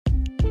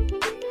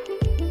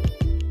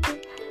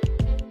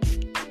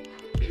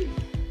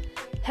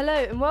Hello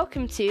and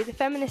welcome to the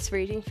Feminist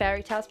Reading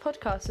Fairy Tales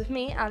podcast with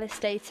me, Alice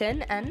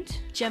Dayton, and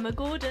Gemma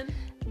Gordon,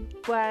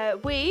 where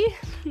we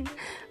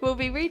will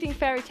be reading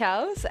fairy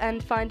tales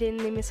and finding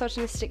the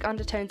misogynistic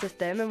undertones of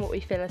them and what we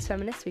feel as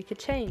feminists we could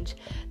change.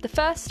 The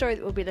first story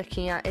that we'll be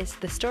looking at is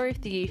the story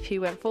of the youth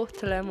who went forth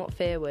to learn what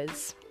fear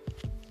was.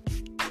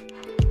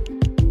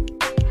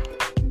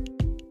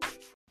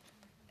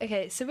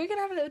 Okay, so we're going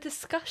to have a little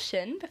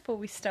discussion before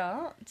we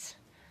start.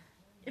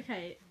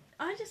 Okay,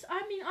 I've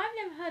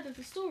never heard of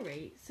the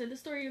story. So the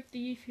story of the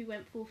youth who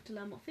went forth to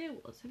learn what fear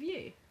was. Have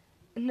you?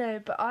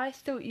 No, but I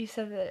thought you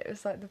said that it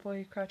was like the boy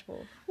who cried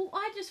wolf. Well,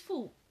 I just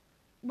thought,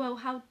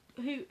 well,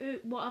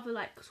 what other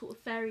like sort of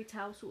fairy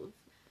tale sort of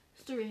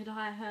story had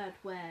I heard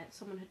where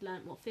someone had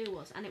learnt what fear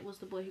was, and it was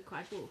the boy who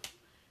cried wolf,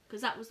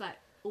 because that was like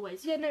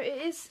always. Yeah, no,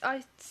 it is.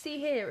 I see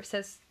here it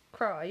says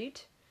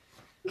cried.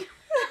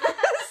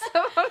 So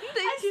I'm thinking,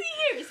 I see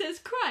here it says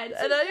cried,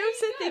 so and I there you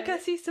also go. think I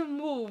see some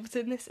wolves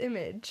in this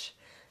image.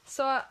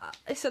 So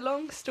it's a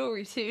long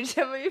story too,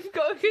 Gemma. You've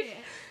got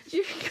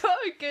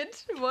a good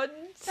 1,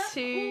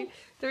 2,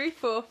 3,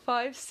 4,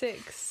 5,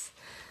 6,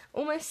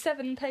 almost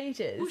 7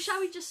 pages. Well, shall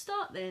we just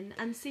start then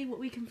and see what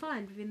we can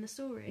find within the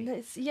story?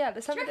 Let's Do have you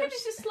a reckon little...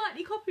 this is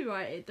slightly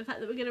copyrighted, the fact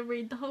that we're going to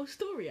read the whole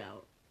story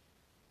out?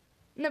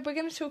 No, we're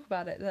going to talk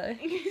about it though.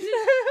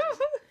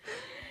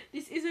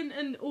 This isn't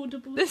an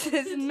Audible... This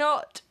is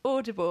not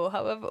Audible.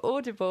 However,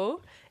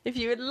 Audible, if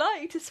you would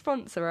like to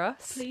sponsor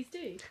us, Please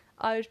do.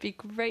 I would be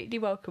greatly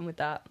welcome with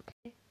that.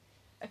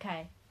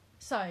 Okay,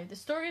 so the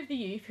story of the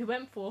youth who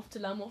went forth to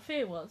learn what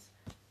fear was.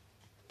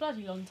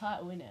 Bloody long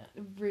title, innit?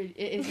 Really,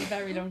 it is a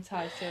very long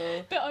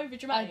title. Bit over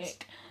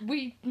dramatic.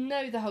 We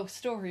know the whole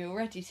story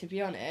already, to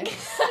be honest.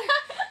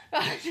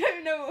 I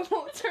don't know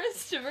what for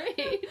us to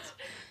read.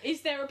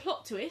 Is there a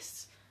plot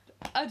twist?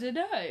 I don't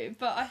know,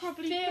 but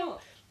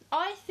Not.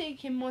 I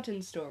think in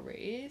modern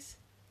stories,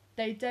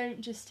 they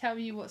don't just tell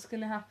you what's going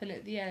to happen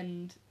at the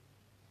end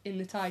in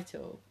the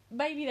title.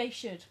 Maybe they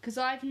should. Because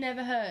I've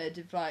never heard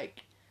of,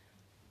 like...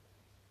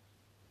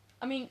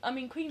 I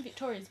mean, Queen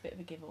Victoria's a bit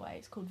of a giveaway.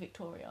 It's called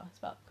Victoria. It's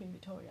about Queen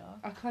Victoria.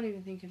 I can't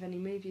even think of any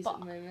movies at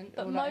the moment.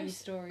 But or like any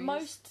stories.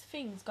 most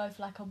things go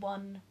for like a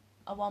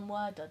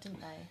one-worder,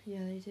 didn't they? Yeah,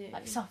 they do.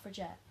 Like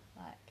suffragette,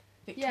 like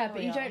Victoria. Yeah,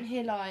 but you don't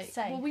hear like...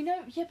 Safe. Well, we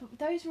know... Yeah, but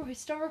those were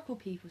historical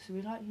people, so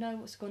we like know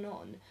what's gone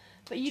on.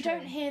 But you True.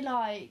 don't hear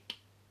like...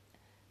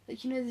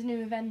 Like, you know, there's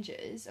new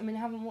Avengers. I mean, I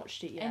haven't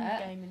watched it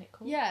yet. Endgame, in it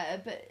called. Yeah,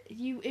 but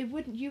you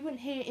wouldn't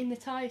hear in the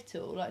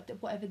title like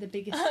whatever the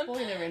biggest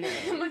spoiler in it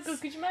is. Oh my god,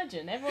 could you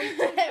imagine? Everyone's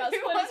talking about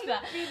spoilers for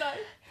that. Be like,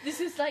 This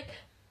is like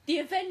the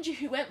Avenger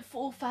who went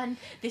forth and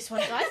this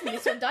one dies and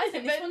this one dies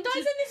and this one dies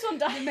and this one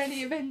dies. the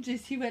many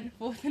Avengers who went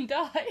forth and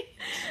died.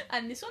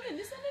 And this one and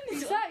this one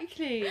and this one.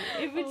 Exactly.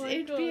 It would Oh my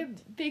it'd be a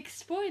God. big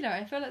spoiler.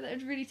 I feel like that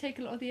would really take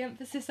a lot of the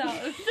emphasis out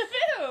of the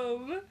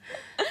film.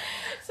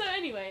 So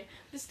anyway,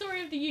 the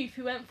story of the youth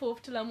who went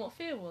forth to learn what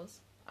fear was.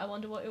 I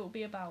wonder what it will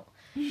be about.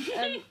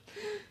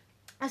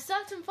 A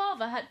certain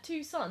father had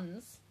 2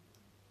 sons.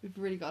 We've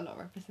really got a lot of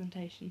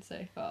representation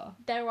so far.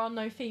 There are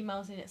no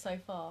females in it so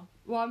far.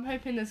 Well, I'm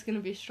hoping there's going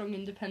to be a strong,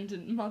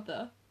 independent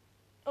mother.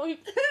 Oh,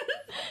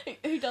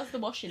 who does the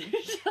washing?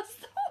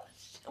 Just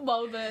the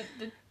Well,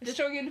 the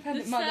strong,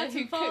 independent the mother who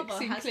certain father cooks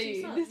and has 2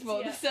 cleans. sons,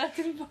 Well, yeah. the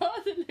certain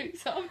father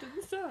looks after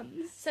the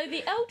sons. So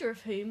the elder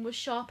of whom was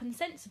sharp and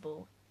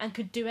sensible and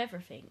could do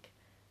everything,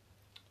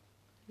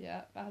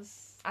 Yeah,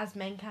 as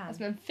men can.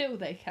 men feel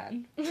they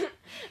can.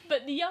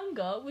 But the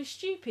younger was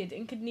stupid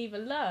and could neither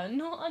learn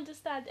nor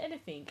understand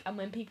anything. And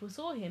when people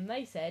saw him,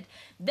 they said,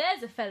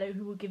 "There's a fellow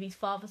who will give his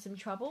father some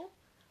trouble."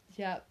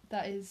 Yeah,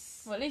 that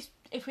is... Well, at least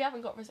if we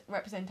haven't got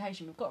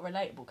representation, we've got a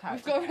relatable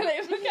character. We've got a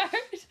relatable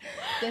character.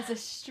 There's a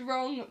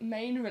strong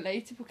main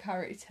relatable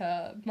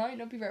character. Might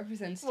not be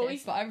representative, Well,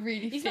 he's- but I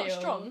really He's feel... not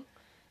strong.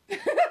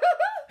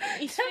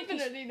 He's thick,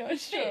 Definitely not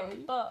he's thick,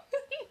 strong. but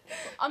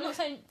I'm not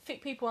saying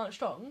thick people aren't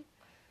strong.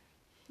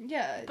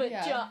 Yeah, But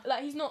yeah.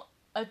 he's not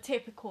a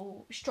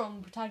typical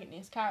strong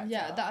protagonist character.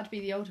 Yeah, that'd be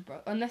the older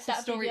brother. Unless the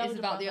That'd be story the is older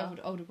about brother.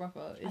 the older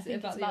brother. I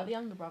think it's about the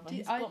younger brother. Did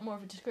He's I- got more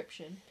of a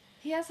description.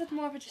 He has had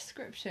more of a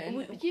description.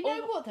 We- You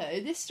know all- what though?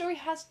 This story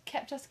has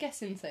kept us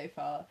guessing so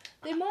far.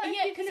 They might have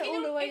Yeah, given 'cause it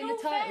all away in the all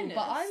title, but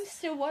fairness, I'm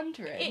still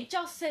wondering. It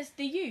just says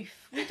the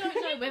youth. We don't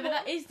know whether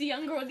that is the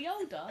younger or the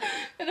older.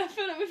 And I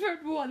feel like we've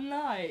read one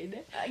line.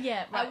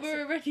 Yeah, right. And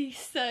we're already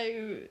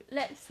so...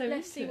 Let's see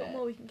into what it.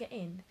 more we can get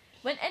in.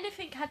 When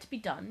anything had to be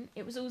done,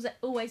 it was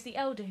always the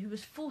elder who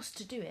was forced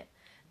to do it.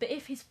 But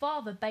if his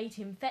father bade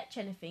him fetch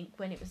anything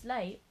when it was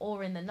late,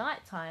 or in the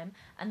night time,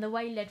 and the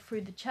way led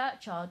through the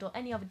churchyard or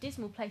any other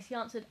dismal place, he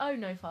answered, "Oh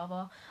no,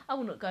 father, I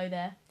will not go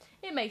there.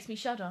 It makes me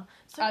shudder."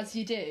 So As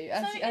you do.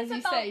 As it's you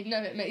about- say,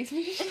 no, it makes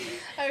me...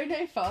 oh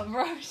no, father,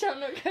 I shall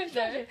not go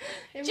there.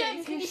 It Jem,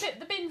 makes can me you put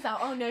the bins out?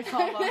 "Oh no,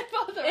 father,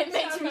 Father, it I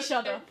makes shall me not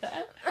shudder." go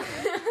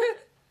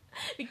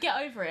there.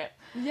 Get over it.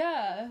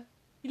 Yeah.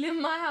 You live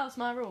in my house,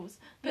 my rules.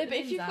 No, Put but the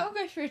if bins you've out. got to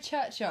go through a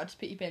churchyard to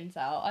put your bins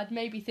out, I'd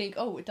maybe think,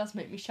 oh, it does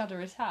make me shudder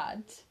as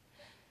had.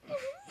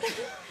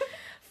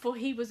 For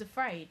he was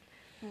afraid.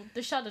 Well,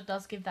 the shudder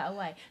does give that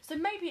away. So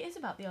maybe it is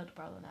about the elder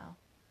brother now.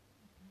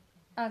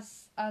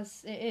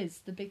 As it is,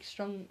 the big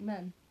strong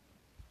men.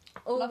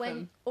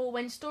 Or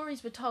when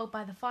stories were told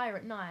by the fire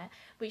at night,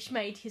 which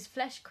made his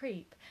flesh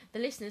creep, the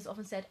listeners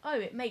often said, "Oh,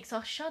 it makes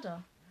us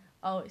shudder."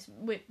 Oh,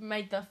 it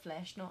made the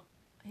flesh, not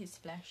his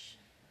flesh.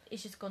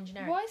 It's just gone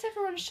generic. Why is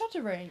everyone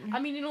shuddering?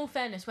 I mean, in all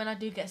fairness, when I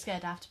do get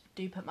scared, I have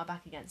to put my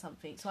back against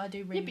something, so I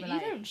do really relate. Yeah,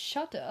 but you don't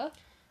shudder.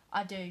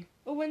 I do.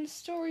 Or when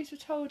stories were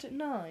told at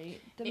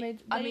night,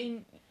 I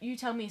mean, you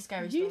tell me a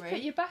scary you story.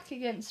 put your back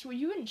against. Well,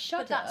 you wouldn't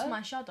shudder. But that's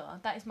my shudder.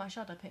 That is my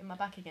shudder, putting my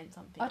back against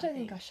something. I don't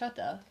think I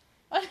shudder.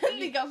 I don't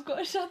think I've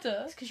got a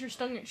shudder. It's because you're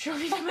strong. I'm a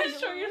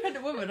strong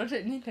independent woman. I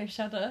don't need no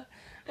shudder.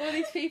 All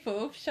these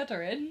people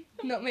shuddering,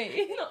 not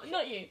me.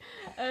 not you.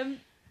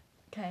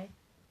 Okay.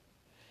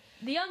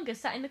 The younger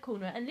sat in the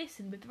corner and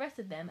listened with the rest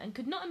of them and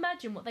could not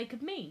imagine what they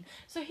could mean.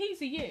 So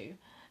he's a you.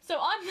 So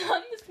I'm the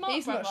smart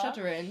He's brother. not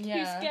shuddering, yeah.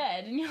 Who's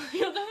scared, and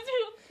you're the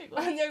big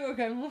one. I know we're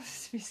going,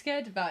 what's to be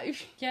scared about? Who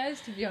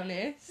cares, to be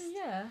honest?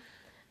 Yeah.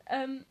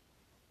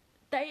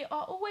 They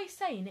are always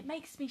saying it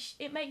makes me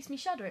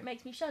shudder. It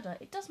makes me shudder.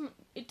 It does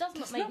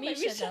not make me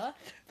shudder.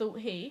 Thought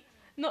he.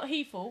 Not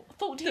he thought.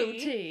 Thought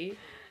he.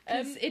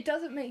 Because it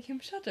doesn't make him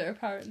shudder,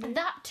 apparently.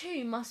 That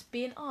too must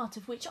be an art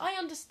of which I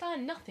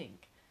understand nothing.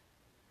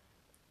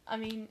 I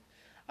mean,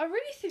 I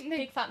really think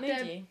big fat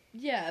moody.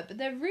 Yeah, but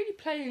they're really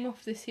playing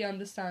off this he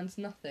understands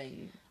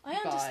nothing. I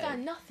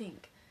understand nothing.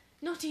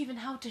 Not even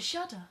how to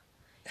shudder.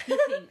 He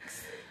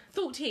thinks.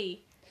 Thought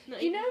he.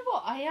 You know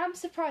what? I am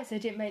surprised they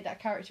didn't make that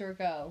character a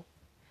girl.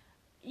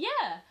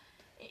 Yeah.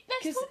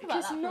 Let's talk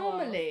about that. Because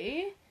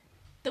normally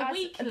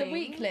the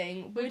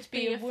weakling would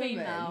be a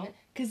woman.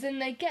 Because then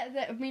they get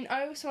that. I mean,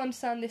 I also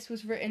understand this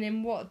was written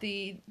in what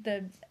the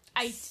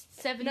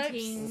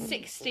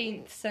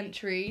 16th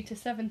century to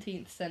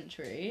 17th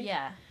century.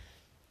 Yeah.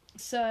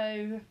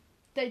 So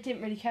they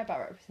didn't really care about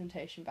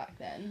representation back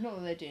then. Not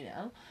that they do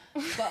now.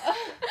 But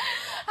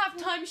have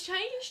times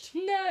changed?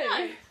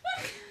 No.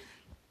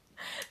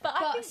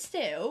 But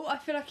still, I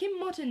feel like in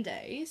modern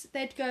days,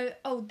 they'd go,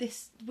 oh,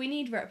 we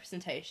need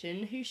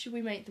representation. Who should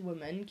we make the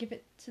woman? Give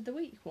it to the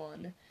weak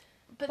one.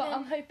 But then,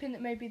 I'm hoping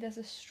that maybe there's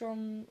a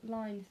strong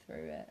line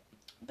through it.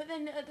 But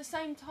then at the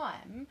same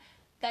time,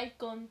 they've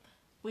gone,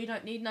 we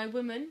don't need no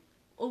woman.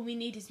 All we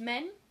need is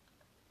men.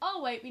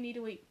 Oh, wait, we need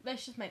a weak.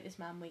 Let's just make this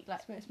man weak.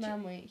 Let's make this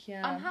man weak,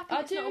 yeah. I'm happy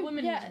it's not a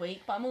woman who's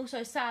weak, but I'm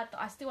also sad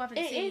that I still haven't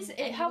seen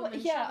any woman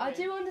Yeah, shuddering. I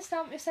do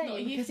understand what you're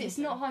saying, because it's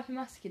not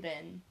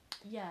hypermasculine.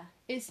 Yeah.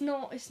 It's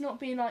not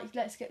being like,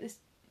 let's get this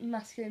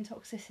masculine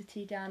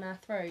toxicity down our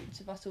throats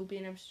of us all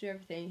being able to do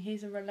everything.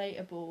 He's a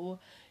relatable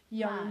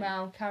young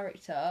male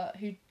character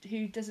who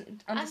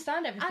doesn't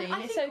understand everything.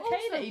 And it's okay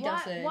also, that he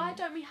doesn't. Why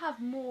don't we have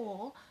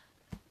more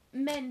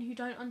men who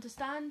don't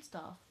understand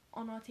stuff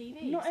on our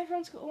TVs? Not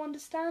everyone's got to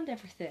understand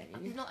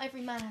everything. Not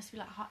every man has to be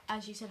like,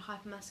 as you said,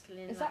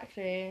 hypermasculine.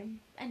 Exactly. Like.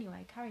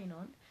 Anyway, carrying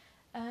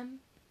on.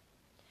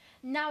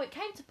 Now it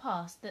came to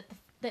pass that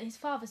his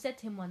father said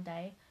to him one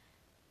day,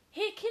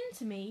 "Hearken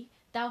to me,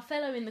 thou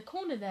fellow in the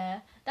corner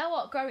there. Thou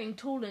art growing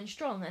tall and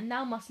strong, and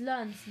thou must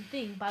learn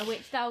something by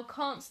which thou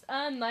canst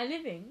earn thy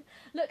living.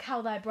 Look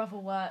how thy brother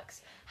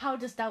works. How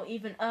dost thou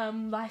even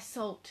earn thy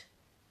salt?"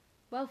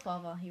 "Well,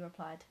 father," he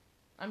replied,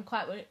 "I'm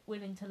quite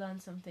willing to learn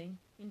something.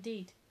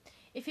 Indeed,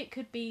 if it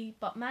could be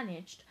but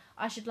managed,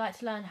 I should like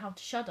to learn how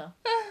to shudder."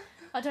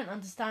 I don't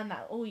understand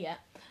that at all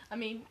yet. I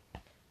mean...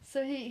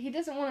 So he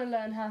doesn't want to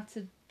learn how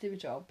to do a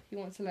job. He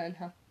wants to learn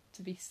how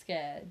to be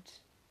scared.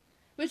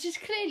 Which is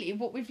clearly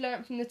what we've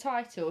learnt from the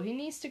title. He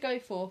needs to go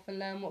forth and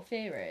learn what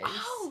fear is.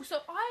 Oh, so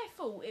I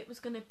thought it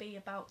was going to be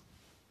about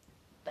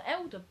the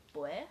elder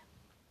boy.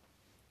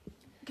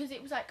 Because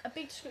it was like a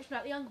big description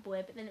about the younger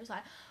boy, but then it was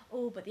like,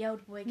 oh, but the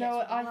elder boy gets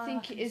No, I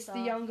think it is the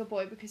younger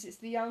boy, because it's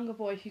the younger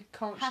boy who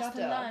can't shudder. Has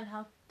to learn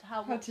how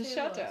to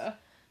shudder.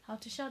 How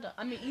to shudder.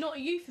 I mean, not a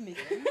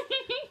euphemism,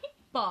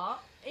 but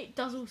it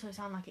does also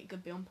sound like it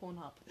could be on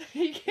Pornhub. Do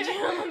you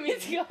know what I mean?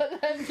 He's got to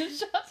learn to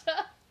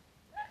shudder.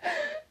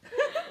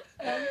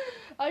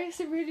 I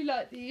also really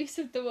like the use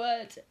of the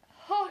word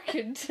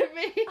 "hearken to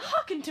me."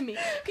 Hearken to me.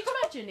 Could you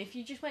imagine if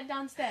you just went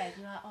downstairs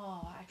and like,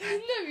 oh, okay.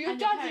 No, your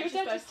dad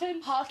just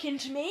turned. "Hearken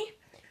to me.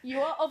 You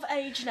are of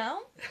age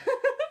now.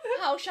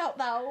 How shalt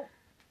thou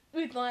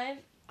with mine?"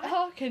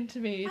 Hearken to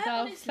me,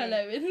 thou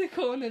fellow in the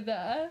corner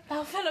there.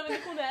 Thou fellow in the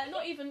corner there.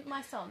 Not even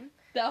my son.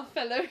 Thou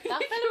fellow in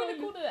the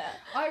corner there.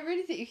 I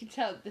really think you can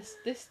tell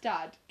this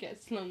dad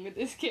gets along with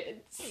his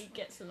kids. He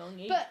gets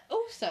along. But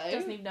also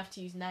doesn't even have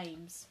to use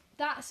names.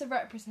 That's a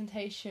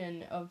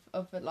representation of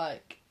a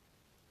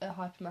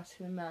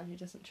hypermasculine man who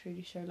doesn't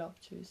truly show love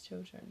to his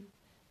children.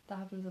 That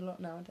happens a lot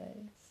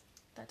nowadays.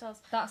 That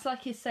does. That's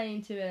like he's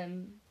saying to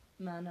him,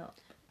 "Man up."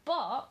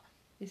 But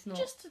it's not.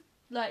 Just to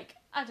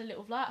add a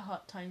little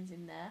light-heart tones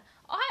in there.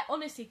 I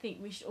honestly think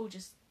we should all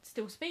just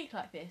still speak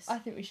like this. I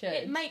think we should.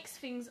 It makes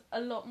things a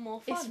lot more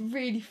fun. It's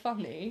really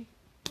funny.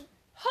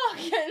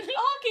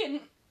 Hearken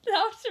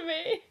thou to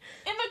me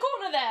in the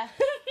corner there.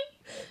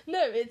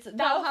 No, it's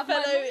thou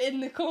fellow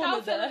in the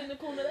corner there. Fellow in the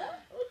corner there.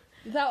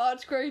 Thou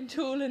art grown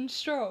tall and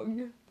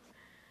strong.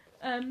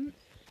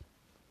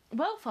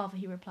 Well, father,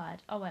 he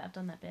replied. Oh, wait, I've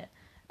done that bit.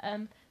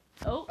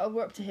 Oh,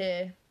 we're up to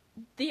here.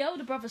 The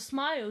elder brother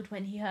smiled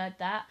when he heard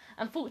that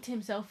and thought to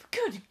himself,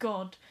 good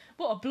God,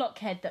 what a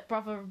blockhead that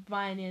brother of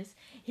mine is.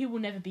 He will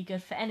never be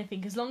good for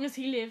anything as long as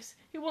he lives.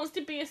 Who wants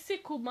to be a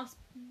sickle must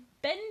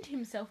bend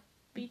himself.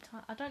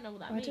 I don't know what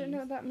that means. I don't know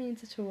what that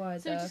means at all either.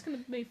 So we're just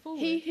going to move forward.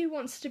 He who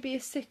wants to be a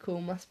sickle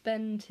must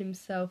bend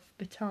himself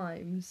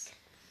betimes.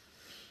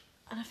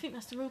 And I think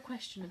that's the real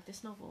question of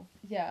this novel.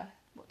 Yeah.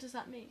 What does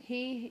that mean?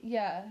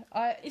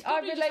 I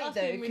probably relate just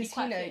though, asking really because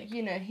quack.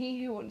 you know,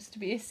 he who wants to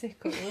be a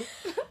sickle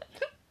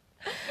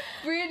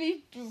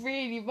really,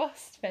 really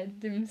must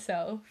bend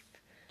himself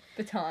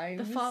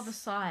betimes. The father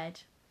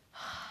sighed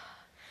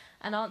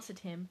and answered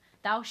him,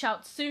 thou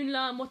shalt soon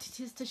learn what it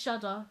is to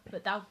shudder,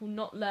 but thou wilt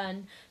not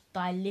learn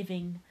thy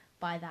living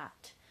by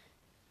that.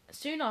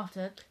 Soon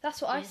after...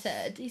 That's what I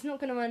said. He's not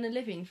going to earn a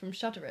living from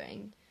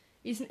shuddering.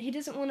 He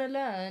doesn't want to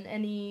learn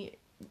any,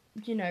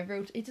 he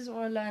doesn't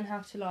want to learn how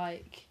to,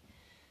 like...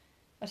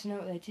 I don't know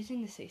what they did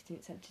in the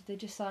 16th century. They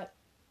just, like,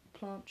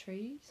 plant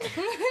trees.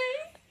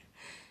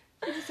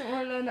 He doesn't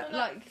want to learn,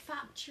 like...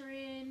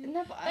 factoring.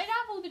 No, but They'd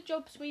have all the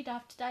jobs we'd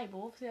have today, but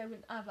obviously they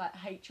wouldn't have, like,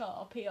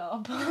 HR,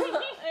 PR.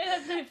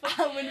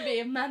 I wouldn't be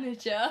a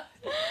manager.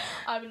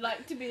 I would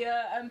like to be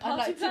a I'd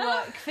like to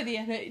work for the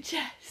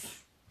NHS.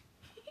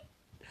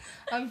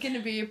 I'm going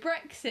to be a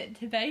Brexit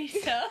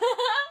debater.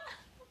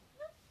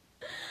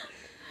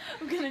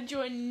 I'm going to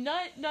join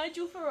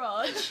Nigel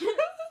Farage.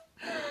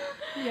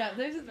 Yeah,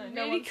 those are No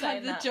really one's kind saying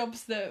of that.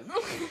 jobs that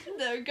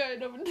are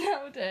going on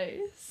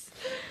nowadays.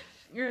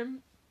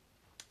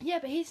 Yeah,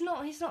 but he's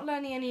not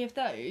learning any of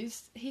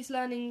those. He's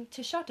learning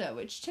to shudder,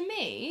 which to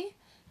me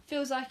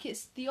feels like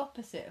it's the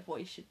opposite of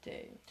what you should do.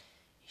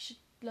 You should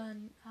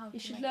learn how to You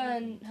should make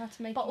learn living. how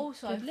to make But a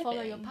also good follow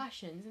living. your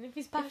passions. And if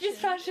his If his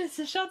passion is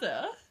to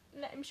shudder,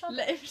 let him shudder.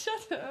 let him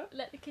shudder.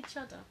 Let the kid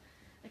shudder.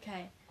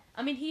 Okay.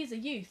 I mean, he is a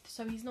youth,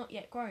 so he's not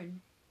yet grown.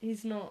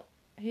 He's not.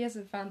 He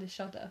hasn't found his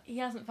shudder. He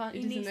hasn't found...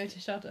 He doesn't know to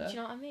shudder. Do you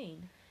know what I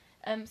mean?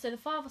 So the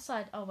father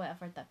sighed... Oh, wait, I've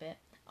read that bit.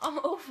 I'm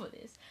all for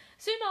this.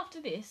 Soon after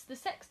this, the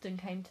sexton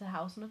came to the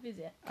house on a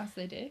visit. As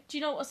they do. Do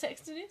you know what a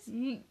sexton is?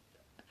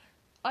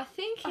 I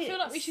think I feel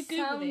like we should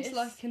Google sounds this.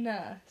 like a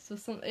nurse or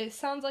something. It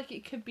sounds like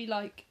it could be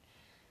like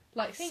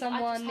think I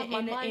someone just have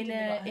my mind in the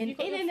gutter. Have you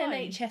got in your an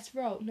phone? NHS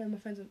role. No, my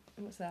phone's on.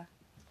 What's there?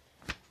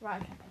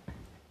 Right, okay.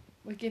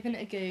 We're giving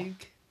it a goog.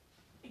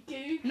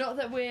 Google. Not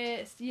that we're,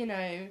 Oh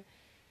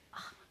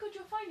my god,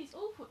 your phone is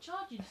awful at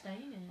charging today,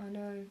 isn't it? I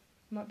know.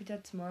 Might be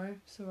dead tomorrow.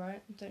 It's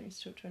alright. I don't need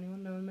to talk to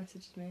anyone. No one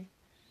messages me.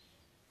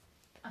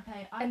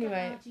 Okay, I Anyway,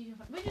 don't know how to use your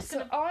phone. We're just So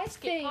gonna I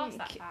skip past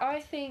that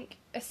fact. think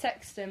a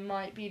sexton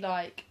might be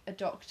like a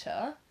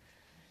doctor.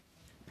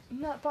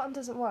 That button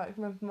doesn't work.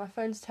 Remember, my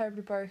phone's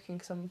terribly broken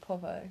because I'm a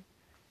povo.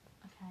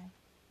 Okay.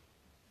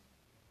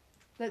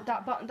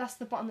 That button, that's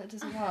the button that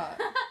doesn't work.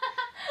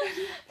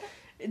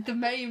 The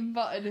main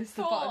button is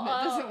the For, button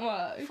that doesn't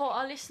work. For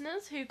our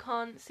listeners who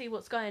can't see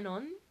what's going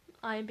on,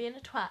 I am being a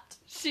twat.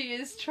 She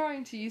is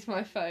trying to use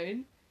my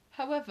phone.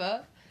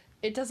 However,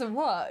 it doesn't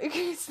work.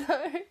 So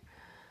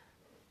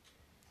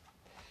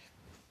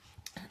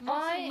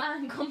Muscle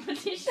man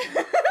competition.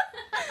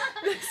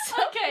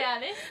 Okay,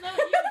 Alice, know what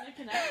you're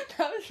looking at.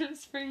 that was from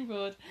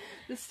Springboard.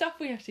 The stuff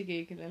we have to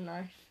Google in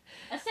life.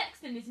 A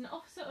sexton is an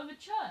officer of a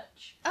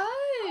church.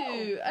 Oh,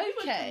 We were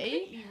okay.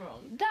 completely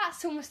wrong.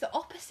 That's almost the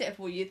opposite of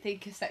what you'd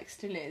think a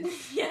sexton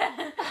is.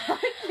 Yeah.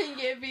 I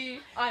think it'd be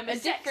I'm a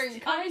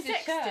different kind I'm a of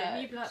sexton.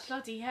 church. You'd be like,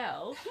 bloody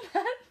hell.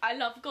 I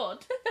love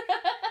God.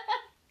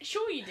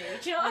 Sure you do.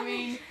 Do you know what I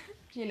mean,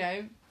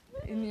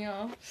 in the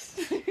arse.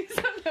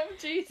 I love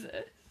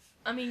Jesus.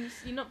 I mean,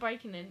 you're not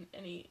breaking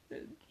any.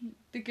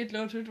 The good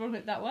Lord would want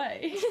it that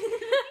way.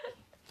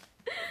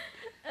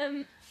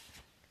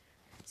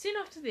 Soon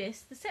after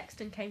this, the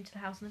sexton came to the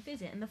house on a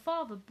visit, and the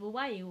father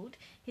bewailed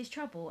his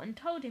trouble and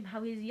told him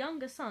how his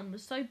younger son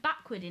was so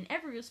backward in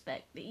every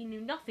respect that he knew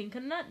nothing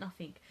and learnt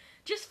nothing.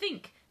 Just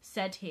think,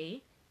 said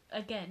he,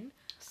 again.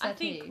 I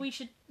think we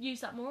should use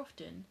that more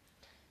often.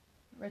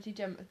 Ready,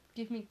 Gemma?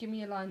 Give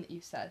me a line that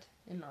you've said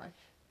in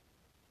life.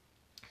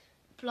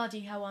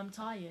 Bloody hell, I'm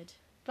tired.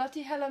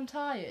 Bloody hell, I'm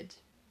tired,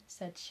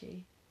 said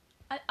she.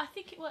 I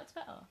think it works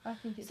better. I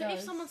think it So does.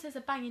 if someone says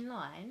a banging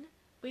line,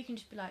 we can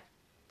just be like,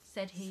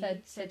 said he,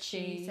 Said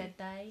she, she, said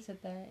they. said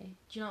they.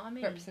 Do you know what I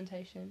mean?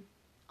 Representation.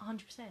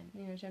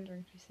 100%. Gender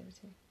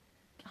inclusivity.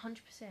 100%.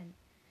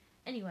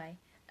 Anyway,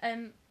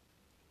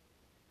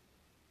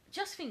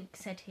 just think,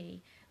 said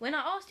he. When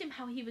I asked him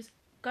how he was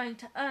going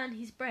to earn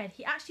his bread,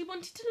 he actually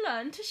wanted to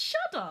learn to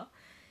shudder.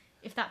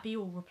 If that be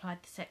all, replied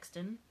the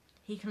sexton,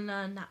 he can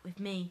learn that with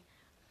me.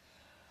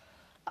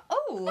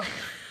 Oh!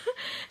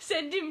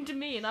 Send him to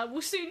me and I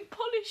will soon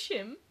polish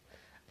him.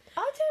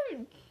 I don't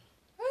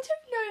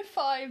know if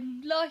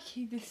I'm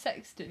liking this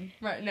sexton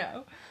right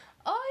now.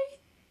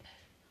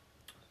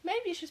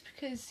 Maybe it's just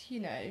because,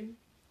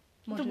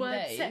 modern The word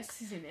days.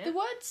 sex is in it. The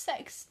word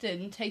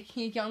sexton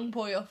taking a young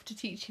boy off to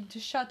teach him to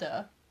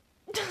shudder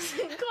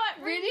doesn't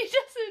quite really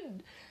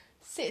doesn't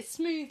sit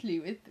smoothly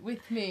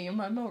with me and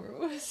my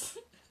morals.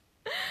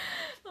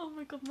 Oh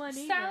my god, mine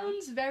either.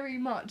 Sounds very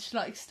much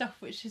like stuff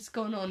which has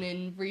gone on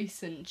in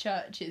recent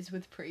churches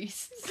with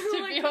priests, to Oh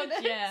my be God,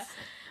 honest. yeah.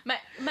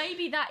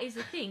 Maybe that is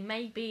the thing.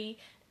 Maybe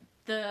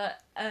the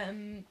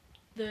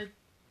the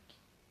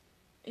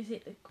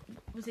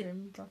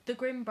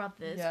Grimm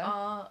brothers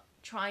are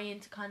trying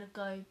to kind of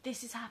go,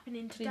 this is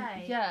happening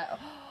today. Yeah.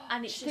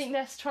 And it's Do you think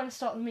they're trying to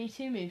start the Me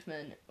Too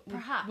movement?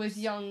 Perhaps. With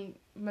young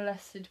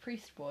molested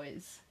priest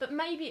boys. But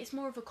maybe it's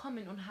more of a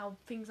comment on how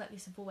things like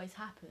this have always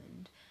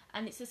happened.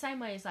 And it's the same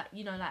way as, like,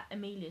 you know, like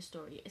Amelia's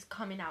story is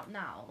coming out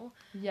now.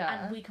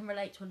 Yeah. And we can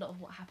relate to a lot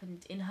of what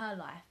happened in her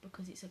life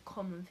because it's a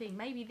common thing.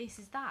 Maybe this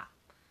is that.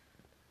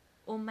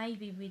 Or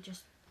maybe we're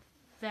just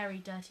very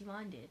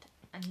dirty-minded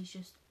and he's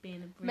just being a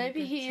really maybe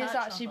good he is church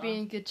actually lover.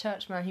 being a good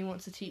churchman. He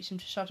wants to teach him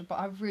to shut up, but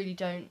I really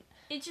don't.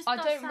 It just I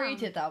does don't sound...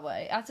 read it that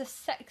way. As a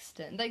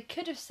sexton, they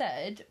could have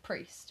said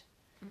priest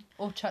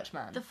or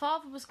churchman. The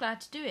father was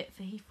glad to do it,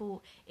 for he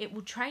thought it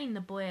would train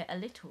the boy a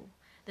little.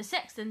 The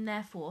sexton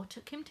therefore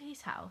took him to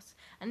his house,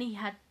 and he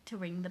had to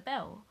ring the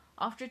bell.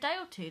 After a day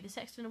or two, the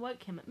sexton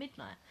awoke him at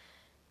midnight,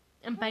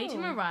 and bade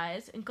him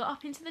arise, and got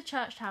up into the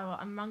church tower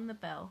and rung the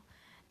bell.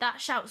 Thou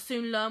shalt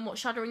soon learn what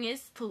shuddering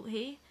is, thought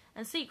he,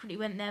 and secretly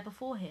went there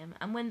before him.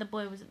 And when the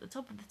boy was at the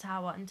top of the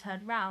tower and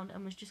turned round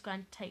and was just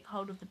going to take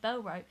hold of the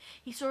bell rope,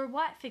 he saw a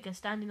white figure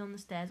standing on the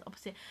stairs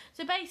opposite.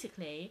 So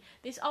basically,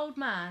 this old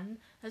man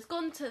has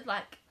gone to,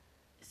 like,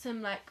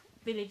 some, like,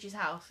 village's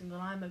house and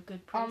gone, I'm a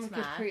good priest, I'm a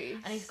good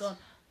priest. And he's gone,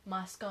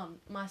 my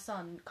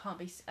son can't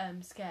be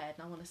scared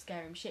and I want to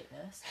scare him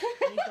shitless.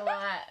 And he's gone,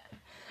 like,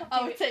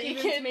 I'll take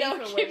your kid,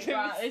 for a keep week. him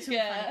Right, this will be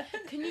scared.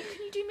 funny. Can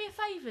you do me a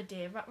favour,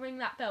 dear? Ring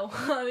that bell.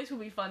 This will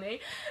be funny.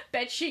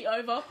 Bed sheet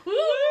over. Woo!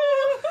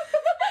 No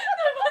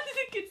wonder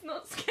the kid's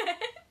not scared.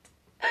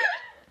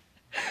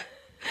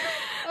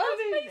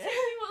 That's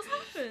basically what's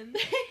happened.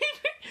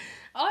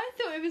 I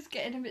thought it was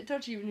getting a bit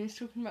dodgy when he was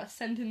talking about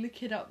sending the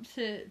kid up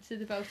to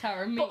the bell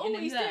tower and But meeting all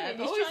him he's there.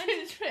 doing is All he's trying doing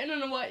to- is putting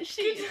on a white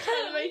sheet and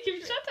trying to make him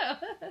shut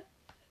up.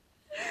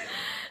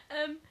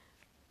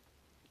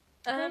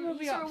 When were we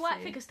He saw up a white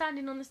to? figure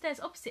standing on the stairs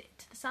opposite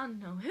to the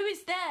sandal. Who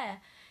is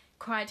there?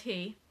 Cried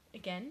he.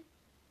 Again.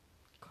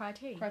 Cried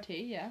he.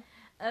 Cruddy, yeah.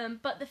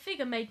 But the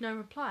figure made no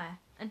reply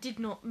and did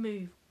not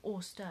move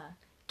or stir.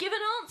 Give an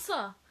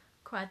answer!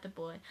 Cried the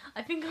boy.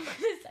 I think I'm going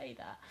to say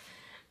that.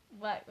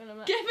 Like, when I'm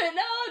like, Give an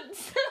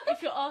answer!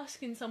 if you're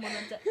asking someone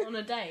on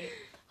a date,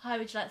 hi,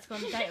 would you like to go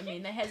on a date with me?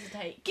 And they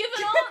hesitate. Give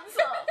an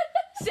answer!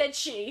 Said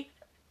she.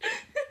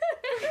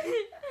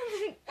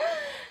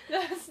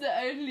 That's the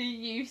only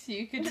use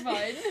you could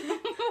find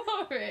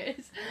for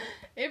it.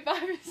 If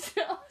I was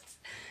to ask,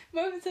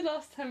 when was the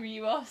last time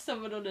you asked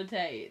someone on a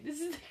date? This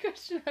is the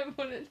question I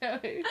want to know.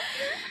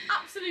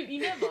 Absolutely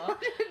never. I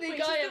don't think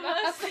Which I is the ever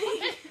worst have.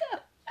 thing.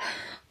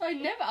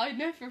 I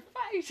know for a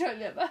fact I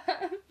never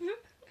have.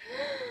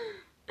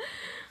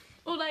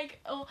 Or like,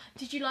 oh,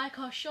 did you like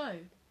our show?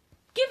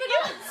 Give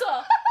an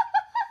answer!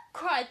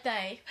 Cried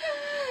they.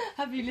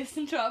 Have you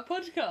listened to our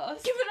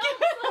podcast? Give an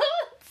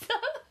answer.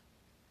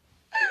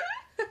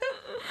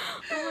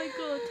 Oh my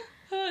god.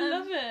 I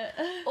love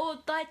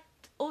it.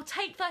 Or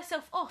take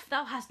thyself off,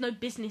 thou hast no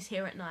business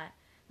here at night.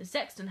 The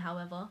sexton,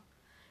 however,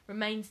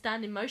 remained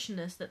standing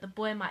motionless that the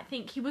boy might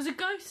think he was a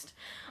ghost.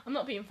 I'm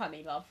not being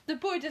funny, love. The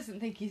boy doesn't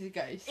think he's a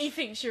ghost. He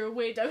thinks you're a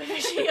weirdo with a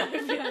sheet over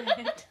your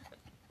head.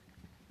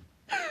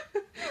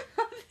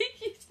 I think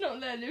he's not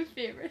learning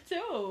fear at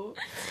all.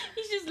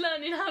 He's just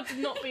learning how to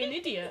not be an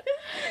idiot,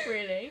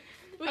 really.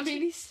 I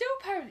mean, he's still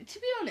apparently, to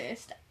be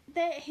honest,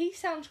 he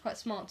sounds quite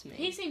smart to me.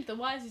 He seems the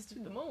wisest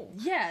of them all.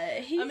 Yeah,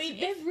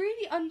 they've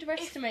really If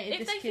underestimated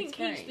this they kid's think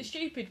brain. he's the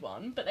stupid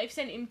one, but they've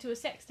sent him to a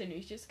sexton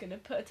who's just going to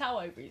put a towel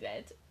over his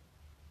head.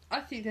 I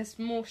think there's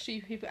more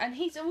stupid people, and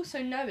he's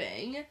also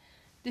knowing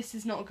this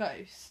is not a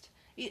ghost,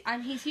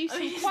 and he's using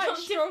it's quite not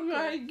strong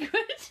difficult.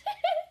 language.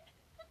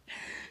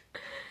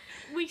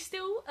 We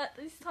still, at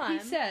this time... He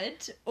said,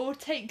 "Or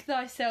take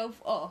thyself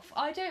off."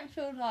 I don't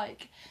feel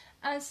like,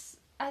 as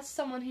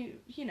someone who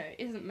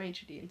isn't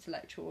majorly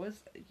intellectual,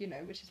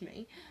 which is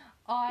me,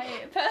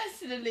 I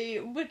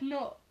personally would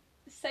not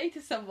say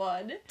to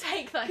someone,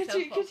 Take thyself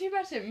off. Could you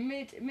imagine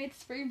mid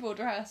springboard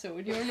rehearsal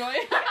when you're annoyed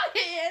and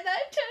I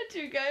turn to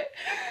you and go,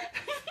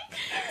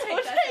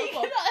 Take thyself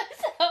off.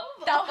 thyself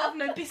off. Thou have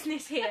no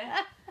business here.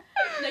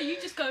 No, you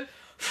just go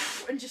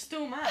and just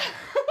storm out.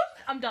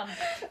 I'm done.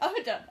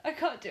 I'm done. I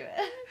can't do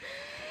it.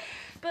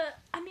 But,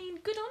 I mean,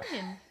 good on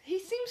him. He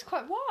seems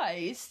quite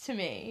wise to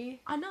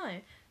me. I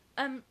know.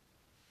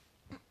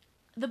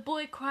 The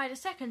boy cried a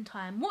second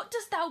time, "What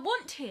dost thou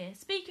want here?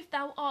 Speak if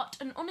thou art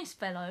an honest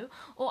fellow,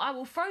 or I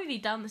will throw thee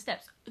down the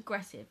steps."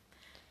 Aggressive.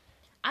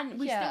 And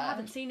we still Yeah.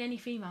 haven't seen any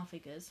female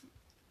figures.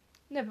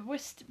 No, but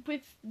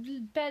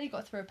we've barely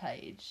got through a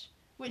page.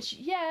 Which,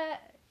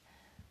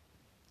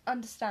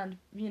 understand,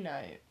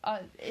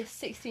 it's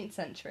 16th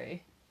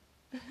century.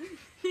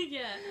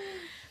 Yeah.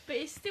 But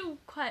it's still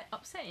quite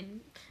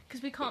upsetting,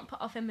 because we can't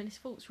put our feminist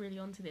thoughts really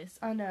onto this.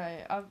 I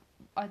know.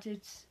 I do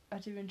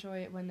enjoy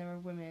it when there are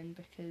women,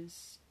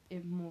 because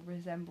it more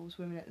resembles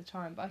women at the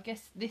time. But I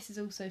guess this is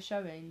also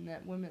showing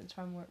that women at the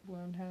time were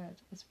unheard,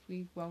 as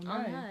we well know.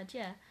 Unheard,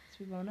 yeah. As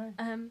we well know.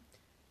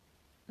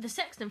 The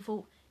sexton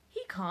thought,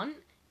 he can't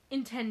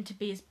intend to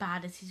be as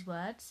bad as his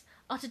words,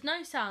 uttered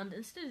no sound,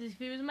 and stood as if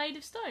he was made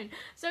of stone.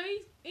 So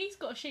he's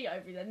got a sheet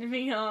over his head and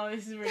thinking, oh,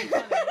 this is really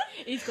funny.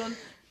 He's gone,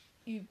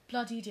 you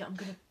bloody idiot,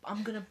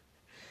 I'm gonna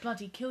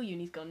bloody kill you.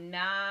 And he's gone,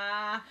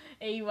 nah,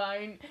 he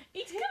won't.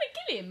 He's gonna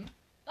kill him.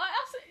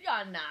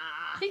 Like, nah.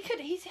 He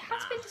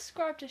has been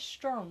described as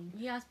strong.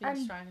 He has been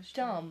described as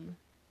strong.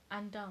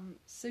 Dumb.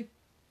 So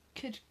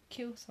could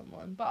kill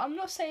someone. But I'm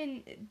not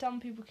saying dumb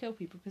people kill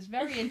people, because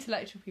very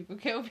intellectual people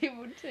kill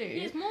people too.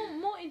 It's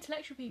more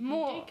intellectual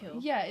people do kill.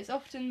 Yeah, it's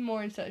often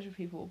more intellectual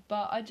people.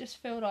 But I just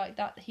feel like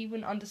that he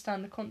wouldn't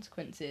understand the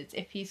consequences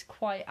if he's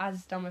quite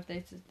as dumb as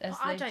they've described.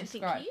 I don't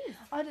think he is.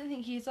 I don't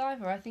think he is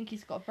either. I think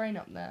he's got a brain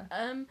up there.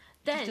 Then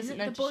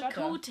the boy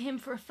called to him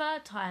for a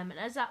third time, and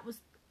as that was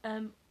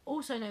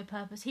also no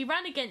purpose, he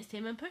ran against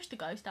him and pushed the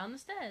ghost down the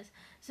stairs.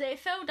 So it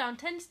fell down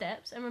 10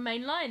 steps and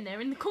remained lying there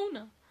in the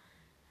corner.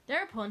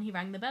 Thereupon he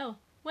rang the bell,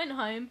 went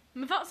home,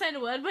 and without saying a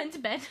word, went to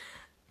bed.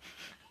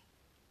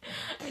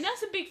 I mean,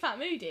 that's a big fat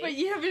moody. But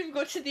you haven't even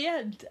got to the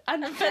end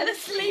and fell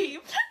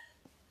asleep.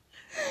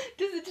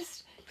 Does it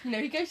just...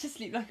 he goes to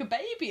sleep like a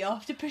baby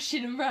after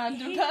pushing a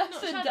random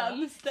person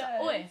down the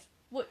stairs. Oi,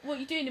 what are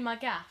you doing in my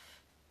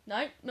gaff?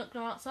 No, not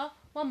going to answer.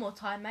 One more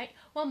time, mate.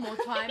 One more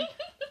time.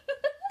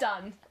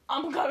 Done.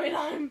 I'm going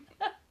home.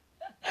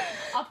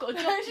 I've got a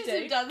job to do.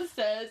 Him down the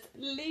stairs,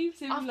 leaves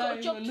him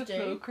alone on the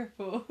floor,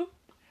 cripple.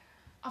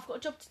 I've got a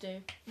job to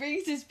do.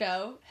 Rings his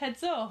bell,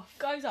 heads off.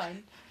 Goes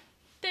home.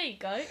 There you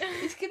go.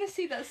 He's going to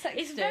see that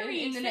sexton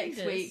in the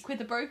next week with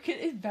a broken...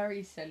 It's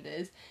very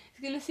EastEnders.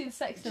 He's going to see the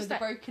sexton with a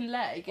broken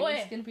leg, and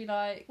he's going to be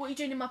like... What are you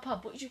doing in my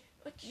pub? What you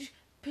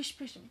push,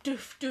 doof,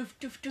 doof, doof,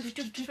 doof,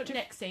 doof, doof.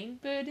 Next scene.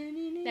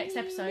 Next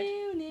episode.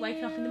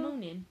 Waking up in the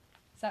morning.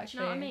 Exactly.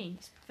 You know what I mean?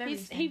 It's very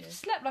he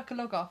slept like a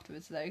log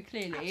afterwards, though,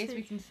 clearly, Absolutely. as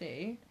we can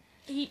see.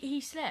 He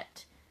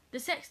slept. The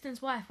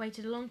sexton's wife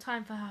waited a long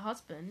time for her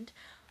husband.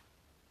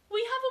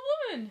 We have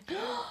a woman!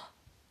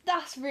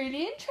 That's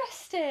really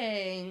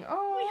interesting.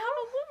 Oh, we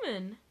have a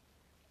woman.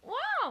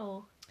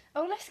 Wow.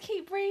 Oh, let's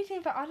keep reading,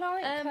 but I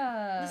like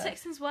her. The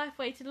sexton's wife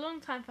waited a long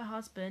time for her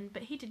husband,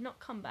 but he did not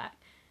come back.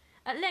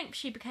 At length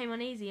she became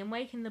uneasy and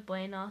wakened the boy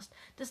and asked,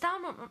 Does thou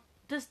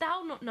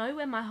not know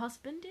where my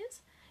husband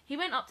is? He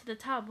went up to the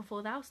tower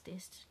before thou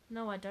didst.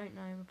 No, I don't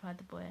know, replied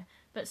the boy.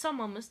 But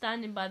someone was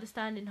standing by the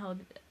sounding hole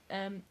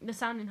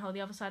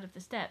the other side of the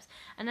steps,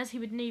 and as he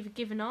would neither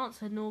give an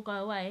answer nor go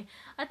away,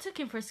 I took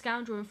him for a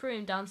scoundrel and threw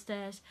him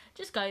downstairs.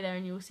 Just go there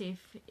and you'll see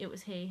if it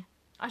was he.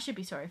 I should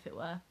be sorry if it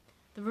were.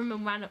 The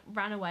woman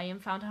ran away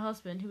and found her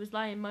husband, who was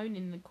lying moaning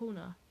in the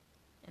corner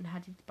and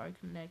had his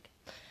broken leg.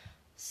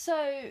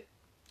 So...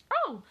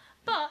 Oh,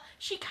 but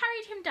she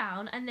carried him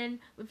down, and then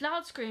with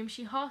loud screams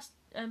she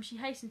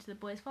hastened to the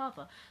boy's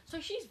father. So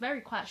she's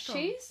quite strong.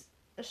 She's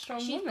a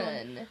strong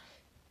woman.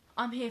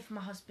 I'm here for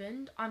my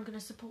husband. I'm going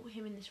to support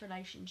him in this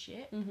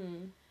relationship.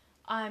 Mm-hmm.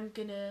 I'm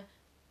going to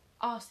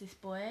ask this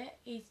boy.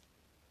 He's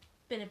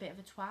been a bit of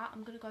a twat.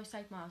 I'm going to go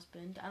save my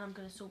husband, and I'm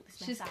going to sort this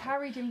mess out. She's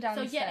carried him down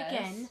the stairs. So yet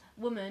again,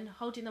 woman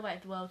holding the weight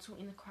of the world,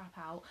 sorting the crap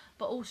out,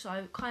 but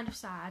also kind of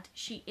sad.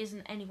 She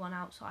isn't anyone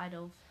outside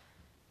of...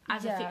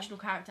 As a fictional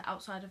character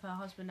outside of her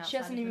husband. She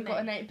hasn't even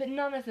got a name, but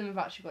none of them have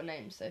actually got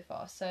names so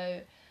far.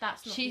 So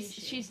that's not the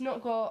issue. She's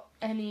not got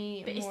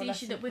any. But it's the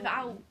issue that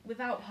without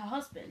her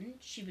husband,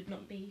 she would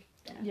not be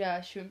there.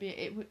 Yeah, she wouldn't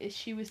be.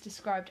 She was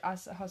described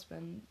as a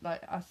husband,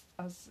 like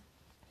as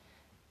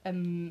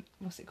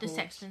what's it called? The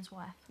sexton's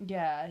wife.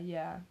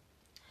 Yeah.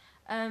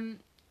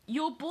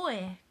 Your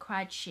boy,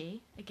 cried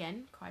she.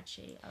 Again, cried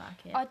she. I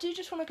like it. I do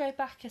just want to go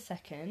back a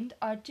second.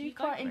 I do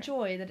quite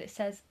enjoy that it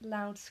says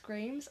loud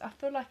screams. I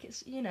feel like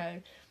it's,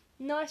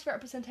 nice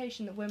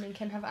representation that women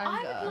can have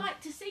anger. I would like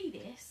to see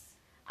this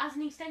as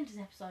an EastEnders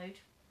episode.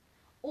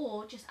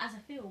 Or just as a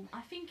film.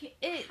 I think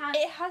it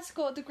has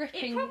got the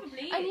gripping... It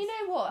probably is. And you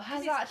know what?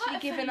 Has actually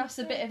given us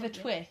a bit of a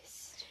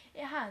twist.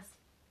 It has.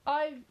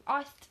 I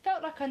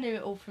felt like I knew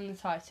it all from the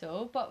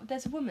title, but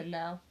there's a woman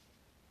now.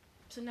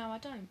 So now I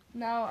don't.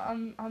 Now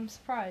I'm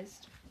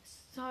surprised.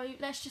 So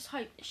let's just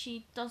hope that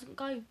she doesn't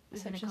go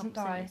within a couple of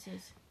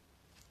sentences.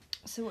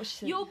 So what she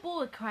said? Your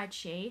boy, cried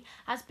she,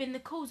 has been the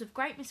cause of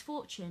great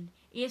misfortune.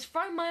 He has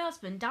thrown my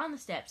husband down the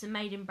steps and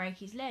made him break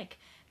his leg.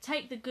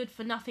 Take the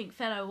good-for-nothing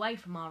fellow away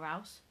from our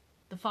house.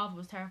 The father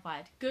was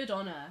terrified. Good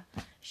on her.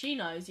 She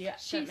knows you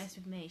don't mess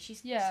with me.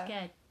 She's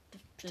scared.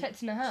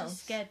 Protecting her house.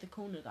 She's scared the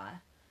corner guy.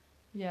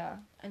 Yeah.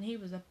 And he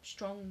was a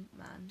strong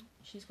man.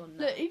 She's gone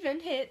nuts. Look, even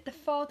here, the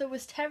father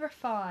was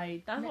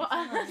terrified. That's what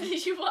I was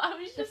just saying.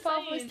 The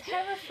father was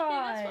terrified.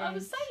 Yeah, that's what I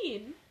was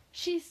saying.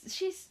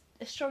 She's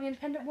a strong,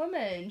 independent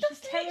woman.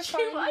 That's She's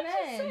terrifying what I men.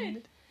 just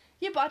said.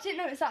 Yeah, but I didn't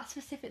know it was that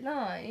specific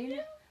line.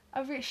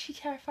 Yeah. She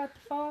terrified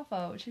the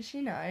father, which is,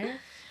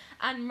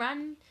 And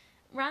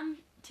ran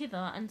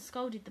thither and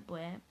scolded the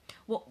boy.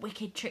 What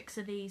wicked tricks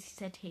are these,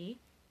 said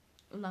he.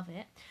 Love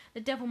it. The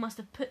devil must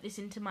have put this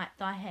into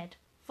thy head.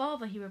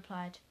 Father, he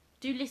replied,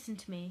 Do listen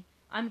to me.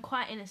 I'm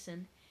quite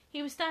innocent.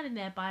 He was standing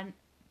there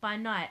by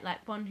night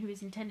like one who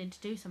is intending to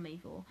do some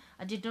evil.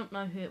 I did not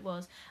know who it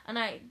was, and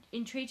I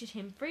entreated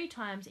him 3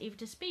 times either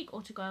to speak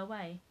or to go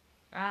away.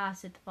 Ah,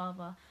 said the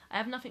father, I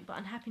have nothing but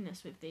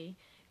unhappiness with thee.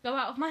 Go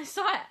out of my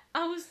sight.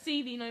 I will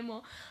see thee no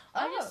more.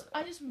 I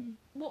just,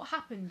 what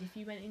happened if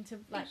you went into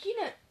like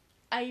You know,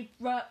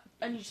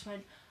 and you just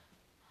went,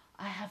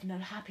 I have no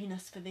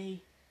happiness for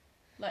thee.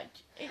 Like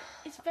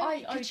it's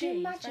very. could you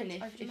imagine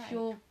if dramatic.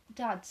 your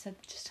dad said,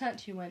 just turned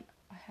to you and went,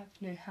 I have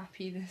no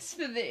happiness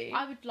for thee?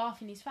 I would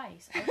laugh in his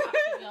face. I would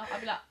absolutely laugh.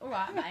 I'd be like, all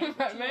right, mate.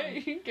 Right, mate,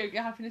 you can go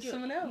get happiness with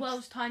someone else.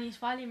 World's tiniest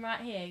violin right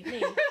here. Leave. Do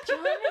you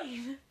know what I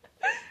mean?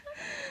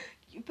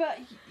 But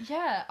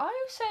yeah,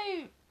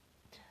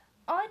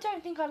 I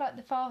don't think I like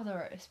the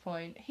father at this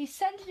point. He's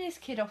sending his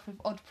kid off with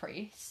odd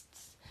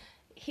priests.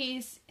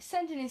 He's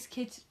sending his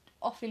kid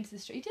off into the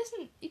street.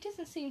 He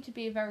doesn't seem to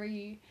be a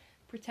very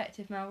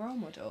protective male role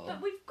model.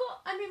 But we've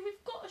got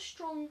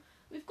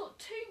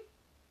 2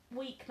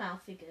 weak male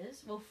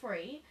figures. Well,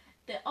 3.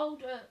 The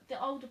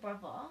older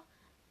brother,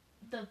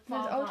 the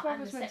father, the older and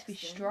brother's the meant to be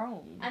sexton.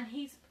 strong. And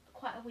he's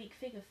quite a weak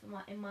figure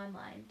in my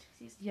mind.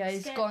 He's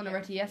scared gone of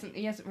already. everything.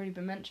 He hasn't really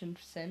been mentioned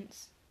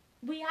since.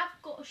 We have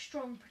got a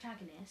strong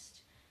protagonist.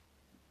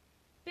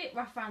 Bit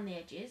rough around the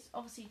edges.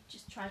 Obviously,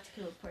 just tried to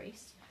kill a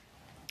priest.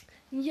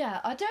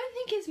 Yeah, I don't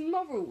think his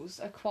morals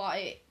are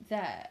quite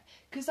there.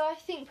 Because I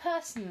think,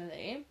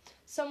 personally,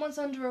 someone's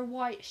under a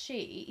white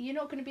sheet, you're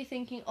not going to be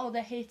thinking, oh,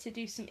 they're here to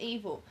do some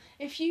evil.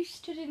 If you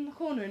stood in the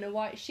corner in a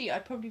white sheet,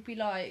 I'd probably be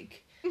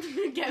like,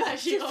 get that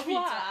shit off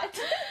your twat.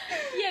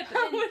 Yeah, but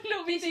I then would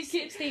not be this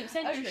thinking, is 16th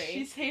century. oh,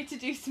 she's here to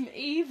do some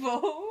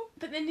evil.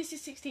 But then this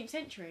is 16th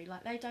century.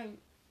 Like, they don't...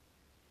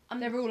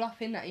 They're all up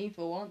in that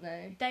evil, aren't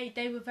they?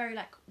 They were very,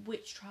 like,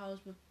 witch trials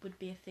would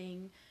be a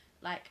thing.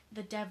 Like,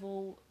 the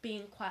devil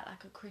being quite,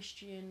 like, a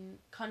Christian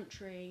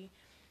country.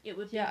 It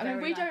would be Yeah, I mean,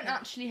 very, we like, don't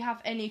actually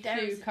have any there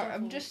clue. is a devil.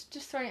 I'm just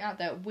throwing it out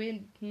there. We're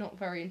not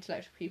very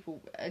intellectual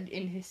people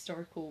in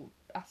historical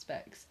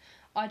aspects.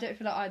 I don't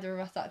feel like either of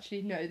us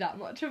actually know that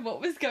much of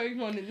what was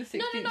going on in the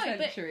 16th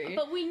century.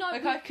 But we know...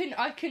 Like,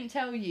 I couldn't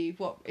tell you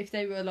what if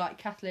they were like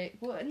Catholic.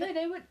 What, no,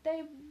 they were.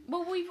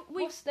 Well,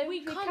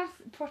 we come...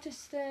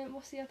 Protestant.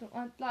 What's the other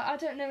one? Like, I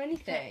don't know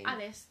anything.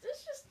 Alice,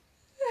 it's just...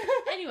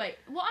 Anyway,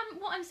 what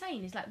I'm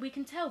saying is, like, we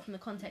can tell from the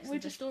context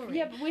of the story.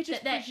 Yeah, but we're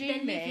just they're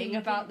presuming living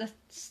about the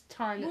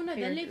time. Well, no,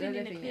 they're living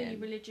in a clearly in.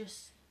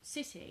 religious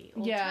city.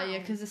 Or Yeah, town, yeah,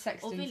 because the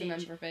sexton's a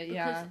member of it.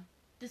 Yeah,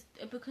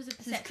 because of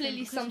the there's sexton, clearly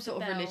because some of the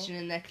sort of bell. religion,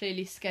 and they're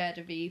clearly scared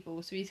of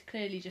evil. So he's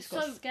clearly just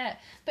got So, scared,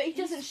 but he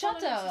doesn't He's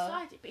following shudder.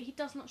 society, but he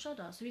does not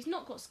shudder, so he's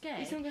not got scared.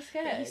 He's not got But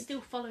scared. he's still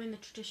following the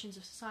traditions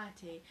of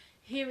society.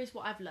 Here is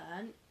what I've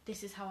learned.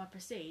 This is how I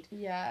proceed.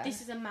 Yeah.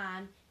 This is a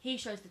man. He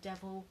shows the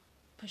devil.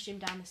 Push him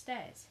down the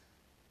stairs.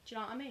 Do you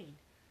know what I mean?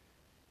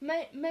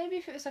 Maybe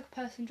if it was like a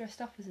person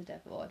dressed up as a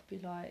devil, I'd be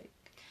like.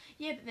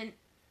 Yeah, but then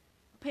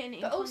putting it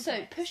in But also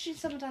context, pushing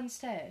someone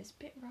downstairs,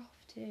 a bit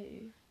rough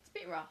too. it's a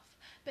bit rough.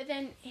 But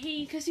then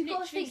he Because you've got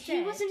to literally think,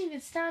 he wasn't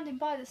even standing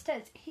by the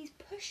stairs. He's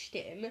pushed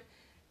him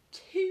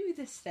to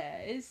the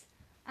stairs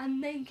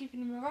and then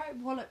given him a right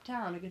wallop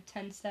down a good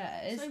 10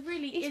 stairs. So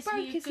really, He's is broke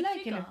he a his good leg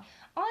figure? and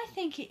I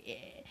think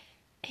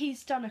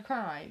he's done a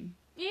crime.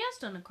 He has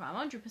done a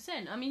crime,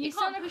 100%. I mean, you He's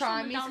can't done a push crime.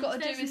 someone He's down got the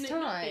to do stairs his and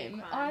it not be a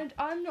time. crime.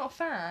 I'm not a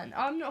fan.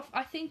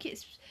 I think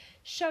it's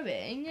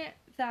showing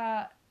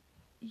that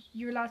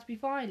you're allowed to be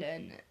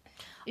violent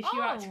if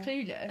you act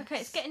clueless. Okay,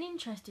 it's getting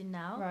interesting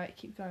now. Right,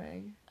 keep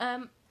going.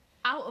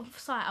 Out of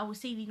sight, I will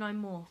see thee no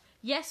more.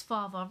 Yes,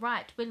 father,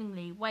 right,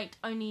 willingly, wait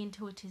only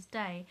until it is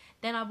day.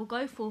 Then I will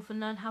go forth and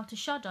learn how to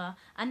shudder,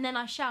 and then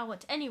I shall,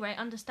 at any rate,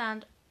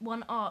 understand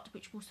one art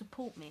which will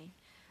support me.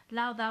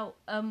 Thou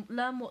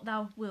learn what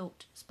thou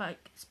wilt.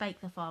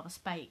 Spake the father.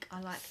 Spake. I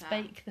like that.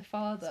 Spake the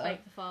father.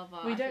 Spake the father.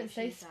 We I don't think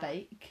say she's that.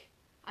 spake.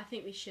 I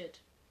think we should.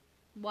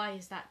 Why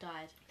is that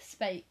died?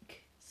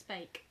 Spake.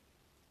 Spake.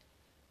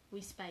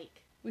 We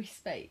spake. We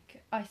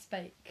spake. I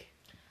spake.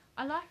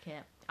 I like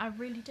it. I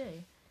really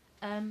do.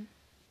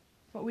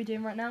 What are we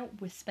doing right now?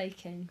 We're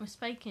spaking. We're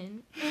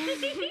spaking.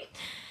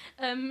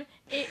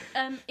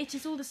 It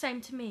is all the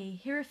same to me.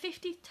 Here are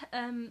 50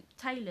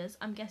 tailors,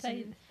 I'm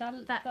guessing.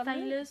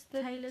 Tailors?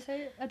 I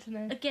don't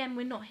know. Again,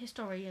 we're not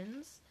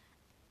historians.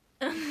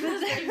 That's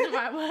not even the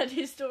right word.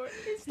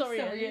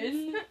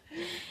 Historians.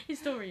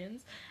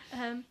 Historians.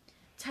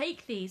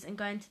 Take these and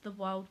go into the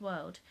wild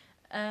world.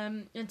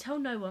 And tell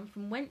no one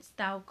from whence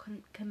thou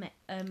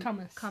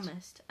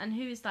comest, and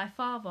who is thy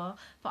father,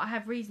 for I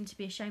have reason to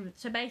be ashamed of.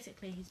 So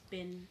basically, he's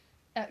been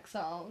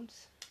exiled.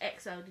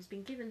 He's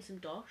been given some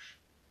dosh.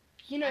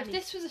 You know, if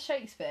this was a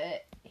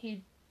Shakespeare,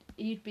 he'd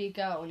be a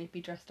girl and he'd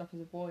be dressed up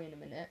as a boy in a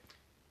minute.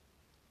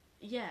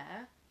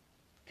 Yeah,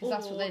 because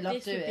that's what they love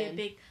this doing. Would be a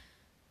big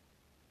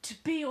to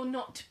be or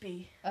not to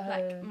be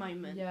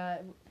moment.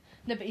 Yeah,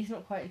 no, but he's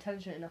not quite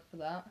intelligent enough for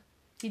that.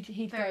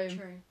 He'd Very go.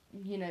 True.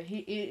 You know,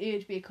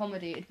 it'd be a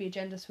comedy. It'd be a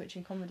gender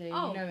switching comedy.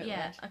 Oh, you know it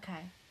yeah. would.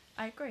 Okay,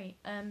 I agree.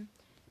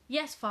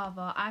 Yes,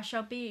 father, I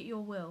shall be at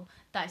your will.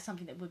 That is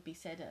something that would be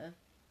said at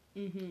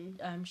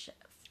a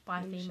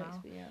by a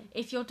female.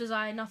 If your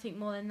desire nothing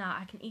more than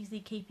that, I can easily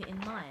keep it in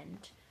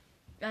mind.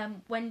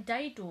 When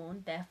day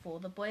dawned, therefore,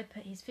 the boy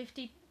put his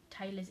 50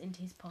 thalers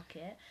into his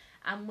pocket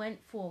and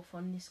went forth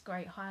on this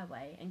great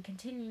highway, and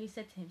continually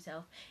said to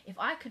himself, if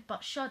I could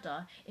but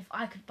shudder, if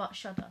I could but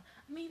shudder.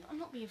 I mean, I'm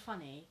not being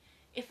funny.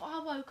 If I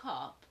woke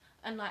up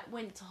and like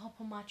went to hop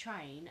on my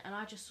train and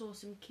I just saw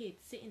some kids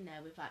sitting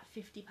there with like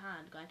 £50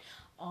 going,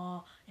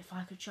 oh, if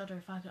I could shudder,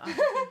 if I could, I was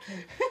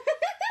thinking,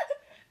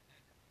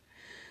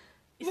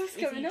 what's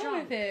going on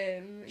with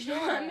him? Do you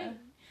know what I mean?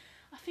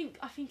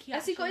 I think he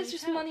has he got his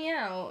just money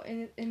out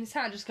in his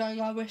hand, just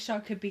going, I wish I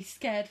could be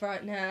scared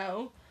right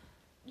now.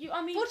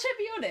 Well, to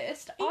be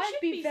honest, I'd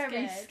be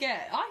very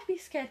scared. I'd be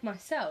scared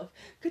myself.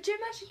 Could you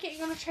imagine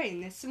getting on a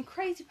train? There's some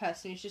crazy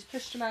person who's just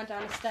pushed a man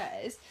down the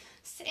stairs,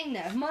 sitting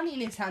there, money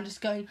in his hand,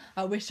 just going,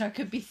 I wish I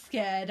could be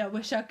scared. I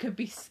wish I could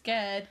be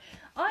scared.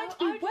 I'd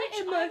be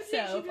wetting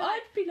myself.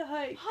 I'd be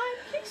like, hi,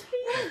 please.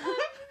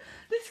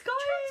 This guy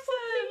is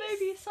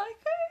maybe a psycho.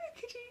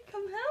 Could you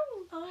come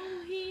help?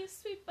 Oh, he's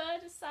sweet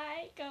bird, a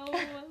psycho.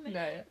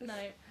 No,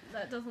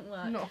 that doesn't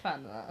work. I'm not a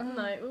fan of that.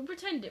 No, we'll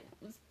pretend it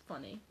was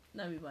funny.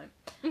 No, we won't.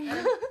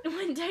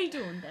 When day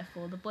dawned,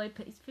 therefore, the boy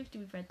put his 50.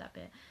 We've read that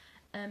bit.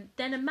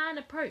 Then a man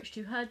approached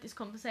who heard this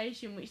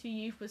conversation which the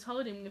youth was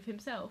holding with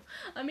himself.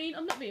 I mean,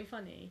 I'm not being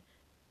funny.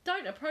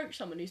 Don't approach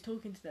someone who's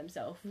talking to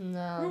themselves.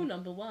 No. Rule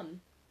number 1.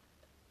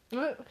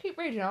 Look, keep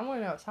reading. I want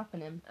to know what's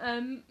happening.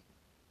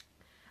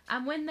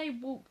 And when they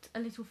walked a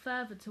little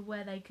further to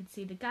where they could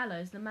see the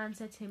gallows, the man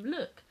said to him,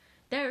 look,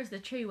 there is the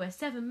tree where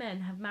 7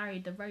 men have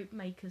married the rope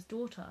maker's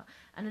daughter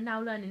and are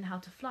now learning how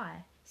to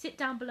fly. Sit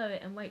down below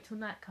it and wait till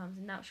night comes,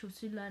 and thou shalt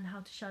soon learn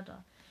how to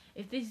shudder.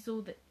 If this is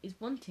all that is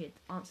wanted,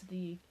 answered the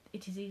youth,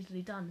 it is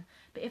easily done.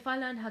 But if I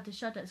learn how to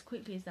shudder as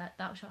quickly as that,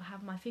 thou shalt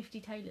have my 50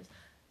 thalers.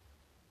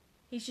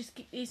 He's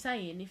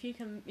saying, if you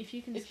can if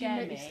scare you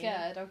make me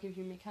scared, I'll give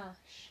you me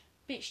cash.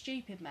 Bit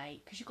stupid,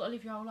 mate, because you've got to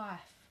live your whole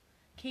life.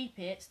 Keep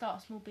it,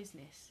 start a small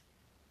business.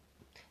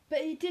 But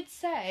he did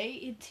say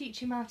he'd teach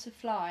him how to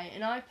fly,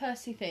 and I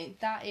personally think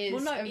that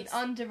is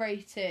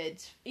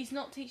underrated. He's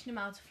not teaching him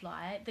how to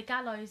fly. The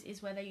gallows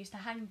is where they used to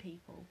hang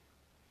people.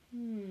 So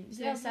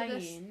Yeah, they're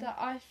saying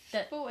I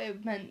thought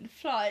it meant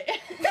flight.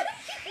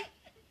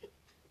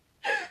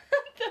 I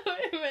thought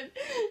it meant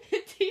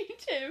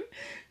teach him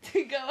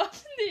to go up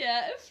in the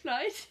air and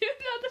fly to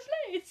another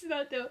place. And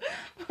I thought,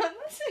 well,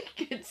 that's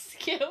a good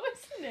skill,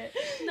 isn't it?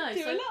 No,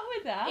 Do so a lot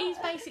with that. He's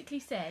basically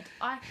said,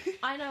 I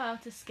know how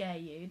to scare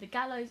you. The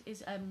gallows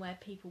is where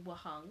people were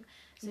hung.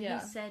 So he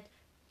said,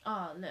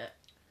 oh, look,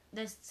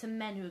 there's some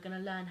men who are going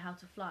to learn how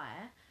to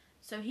fly.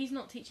 So he's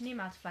not teaching him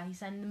how to fly. He's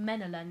saying the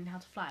men are learning how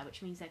to fly,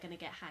 which means they're going to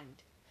get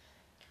hanged.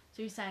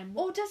 So he's saying,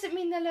 or does it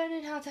mean they're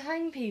learning how to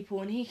hang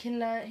people, and he can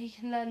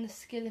learn the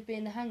skill of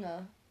being a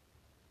hanger?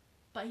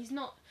 But he's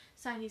not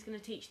saying he's going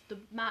to teach the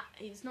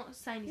He's not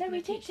saying he's no,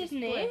 going to teach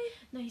didn't this boy. he?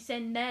 No, he's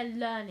saying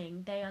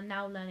they are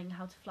now learning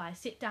how to fly.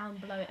 Sit down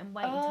below it and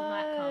wait until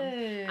night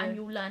comes, and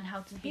you'll learn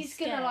how to be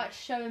scared. He's going to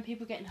showing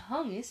people getting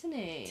hung, isn't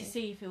he? To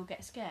see if he'll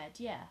get scared.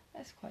 Yeah,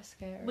 that's quite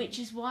scary. Which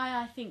is why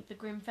I think the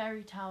Grimm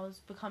fairy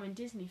tales becoming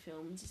Disney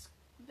films is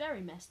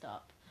very messed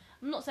up.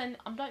 I'm not saying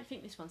I don't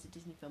think this one's a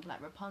Disney film,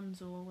 like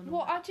Rapunzel and all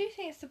well, that. I do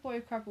think it's The Boy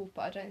Who Crabbled,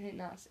 but I don't think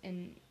that's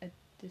in a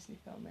Disney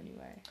film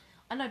anyway.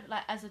 I know, but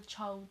like as a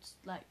child's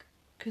like.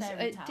 Because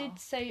it did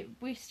say,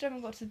 we still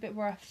haven't got to the bit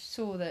where I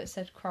saw that it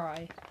said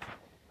cry.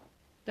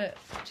 But,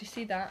 do you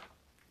see that?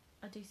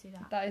 I do see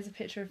that. That is a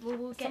picture of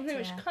we'll get something to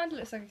which there. kind of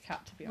looks like a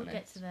cat, to be honest.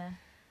 We'll get to there.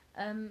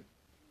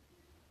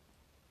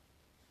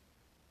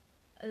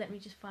 Let me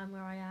just find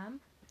where I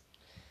am.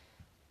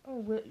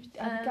 Oh, the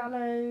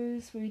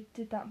gallows, we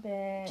did that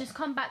bit. Just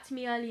come back to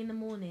me early in the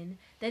morning.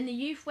 Then the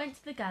youth went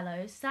to the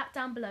gallows, sat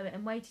down below it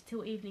and waited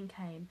till evening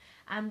came.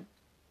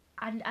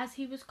 And as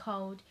he was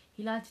cold,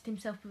 he lighted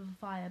himself with a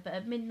fire, but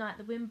at midnight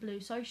the wind blew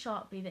so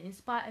sharply that in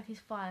spite of his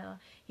fire,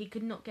 he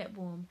could not get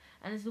warm.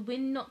 And as the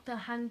wind knocked the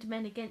hanged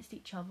men against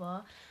each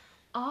other...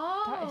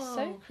 Oh! That is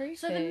so creepy.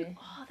 So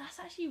that's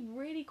actually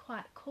really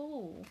quite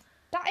cool.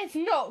 That is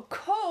not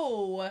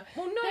cool! Well,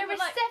 no, there are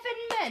 7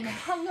 men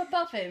hung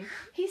above him.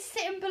 He's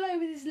sitting below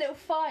with his little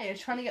fire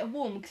trying to get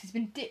warm because he's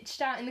been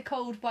ditched out in the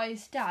cold by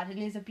his dad and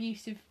his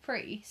abusive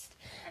priest.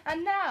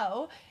 And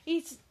now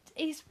he's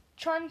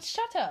trying to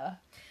shudder.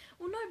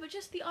 Well, no, but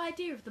just the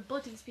idea of the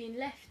bodies being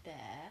left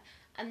there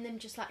and them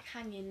just like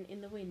hanging in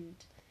the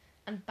wind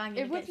and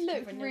banging against each other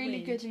in the wind. It would look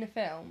really good in a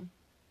film.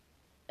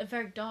 A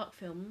very dark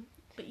film,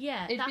 but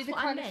yeah, it'd that's be the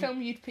what kind I of meant.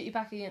 film you'd put your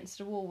back against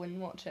a wall when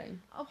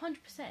watching. Oh,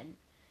 100%.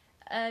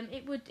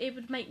 It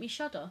would make me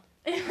shudder.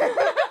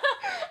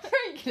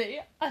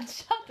 Frankly, I'd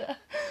shudder.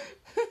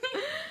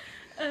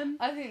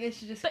 I think they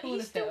should just call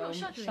the film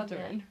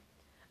Shuddering.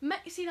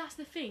 See, that's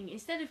the thing.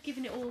 Instead of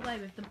giving it all away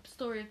with the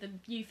story of the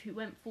youth who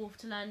went forth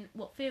to learn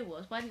what fear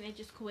was, why didn't they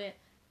just call it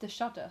The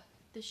Shudder?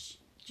 Just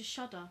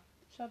Shudder.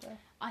 Shudder.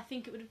 I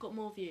think it would have got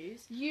more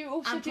views. You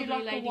also do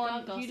like a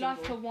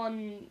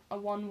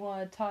one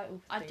word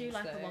title. I do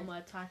like a one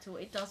word title.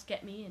 It does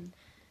get me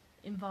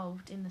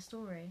involved in the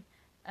story.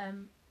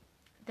 Then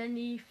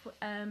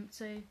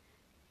so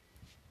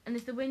And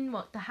as the wind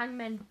mocked the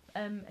hangmen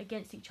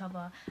against each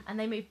other, and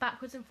they moved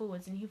backwards and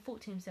forwards, and he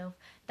thought to himself,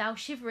 "Thou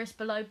shiverest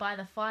below by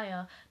the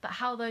fire, but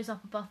how those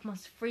up above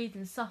must freeze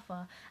and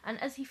suffer." And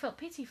as he felt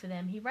pity for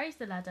them, he raised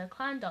the ladder,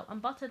 climbed up,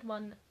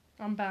 unbound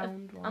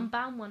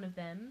one of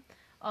them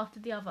after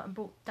the other, and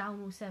brought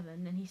down all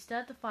 7. And he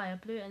stirred the fire,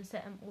 blew it, and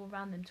set them all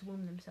around them to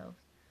warm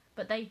themselves.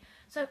 But he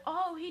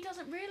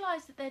doesn't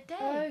realise that they're dead.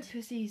 Oh,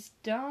 because he's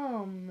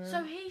dumb.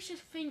 So he should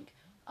think,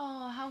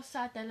 oh, how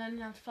sad they're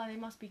learning how to fly, they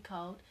must be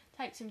cold.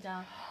 Takes him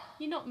down.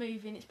 You're not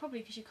moving, it's probably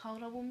because you're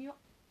cold, I'll warm you up.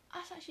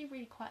 That's actually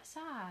really quite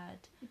sad.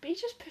 But he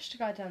just pushed a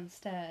guy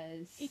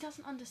downstairs. He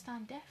doesn't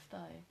understand death,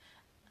 though.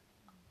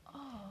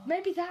 Oh.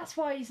 Maybe that's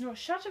why he's not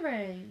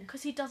shuddering.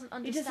 Because he doesn't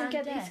understand He doesn't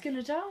get death. that he's going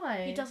to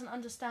die. He doesn't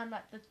understand,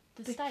 like, the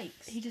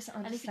stakes. He doesn't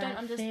and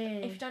understand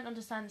fear. if you don't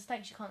understand the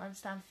stakes, you can't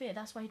understand fear.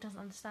 That's why he doesn't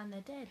understand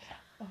they're dead.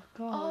 Oh,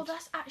 God. Oh,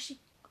 that's actually...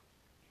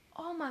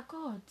 Oh, my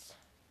God.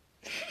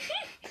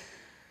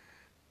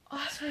 Oh,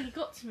 that's really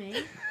got to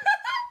me.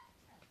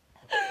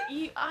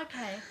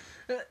 Okay.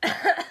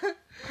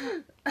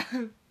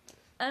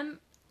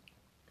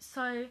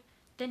 So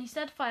then he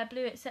stirred the fire,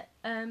 blew it,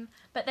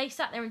 but they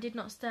sat there and did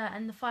not stir,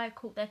 and the fire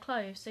caught their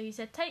clothes. So he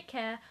said, "Take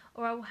care,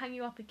 or I will hang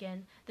you up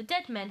again." The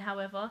dead men,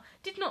 however,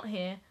 did not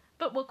hear,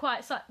 but were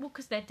quite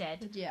because they're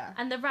dead. Yeah.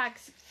 And the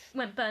rags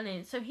went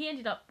burning. So he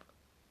ended up.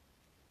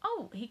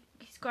 Oh, he's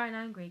growing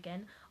angry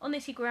again. On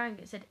this he grew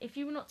angry and said, "If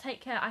you will not take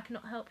care, I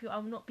cannot help you. I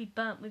will not be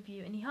burnt with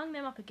you." And he hung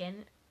them up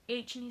again,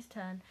 each in his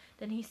turn.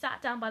 Then he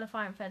sat down by the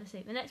fire and fell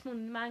asleep. The next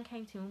morning the man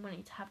came to him and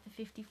wanted to have the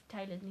 50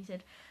 tailors, and he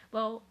said,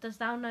 "Well, dost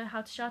thou know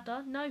how to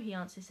shudder?" "No," he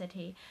answered, said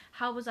he.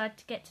 "How was I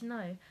to get to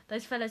know?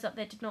 Those fellows up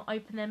there did not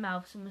open their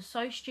mouths, and were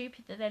so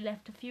stupid that they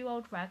left a few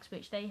old rags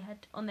which they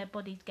had on their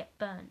bodies get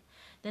burnt."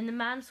 Then the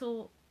man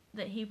saw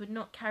that he would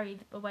not carry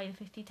away the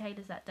 50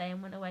 tailors that day,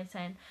 and went away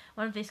saying,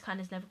 "One of this kind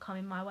has never come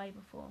in my way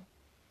before."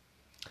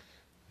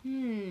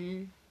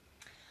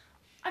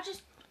 I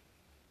just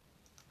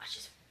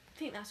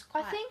think that's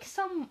quite... I think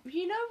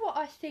you know what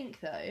I think,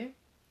 though?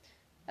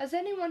 Has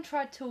anyone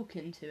tried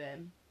talking to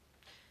him?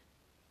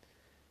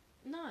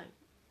 No.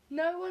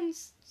 No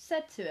one's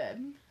said to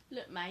him?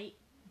 "Look, mate,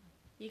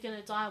 you're going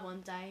to die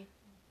one day.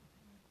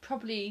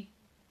 Probably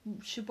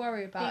should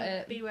worry about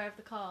it. Beware of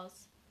the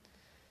cars."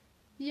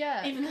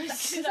 Yeah. Even though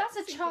Because as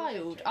a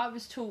child, I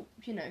was taught,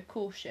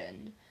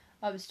 caution.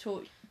 I was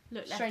taught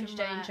Look left strange and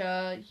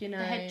right. danger,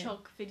 The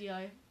hedgehog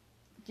video.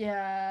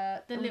 Yeah.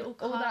 The little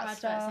all car that adverts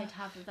stuff. they'd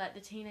have of like the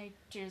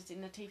teenagers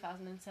in the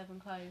 2007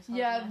 clothes.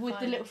 Yeah, holding with their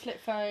the phone. little flip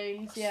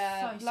phones.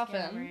 Yeah, So love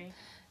scary.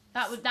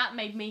 them. That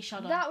made me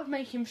shudder. That would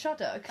make him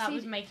shudder. That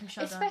would make him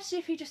shudder. Especially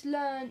if you just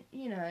learn,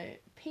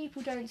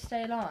 people don't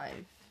stay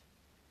alive.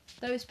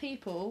 Those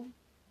people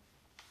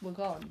were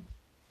gone.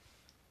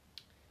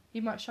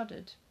 He might have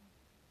shuddered.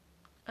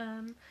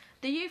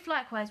 The youth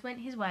likewise went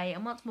his way,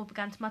 and once more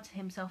began to mutter to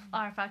himself,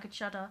 "Ah, if I could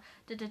shudder,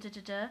 da da da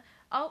da da."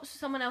 Oh, so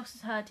someone else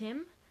has heard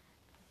him.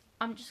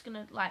 I'm just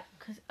gonna,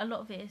 because a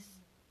lot of it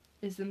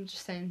Is them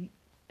just saying,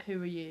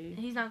 "Who are you?"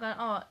 he's now going,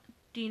 "Oh,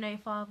 do you know your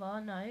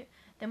father?" "No."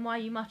 "Then why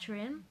are you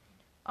muttering?"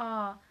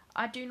 "Ah,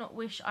 I do not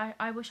wish,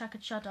 I wish I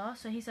could shudder."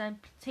 So he's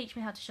saying, "Teach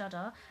me how to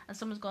shudder." And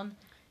someone's gone,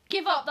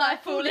 "Give up thy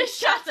foolish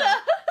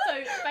chatter."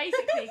 So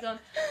basically gone,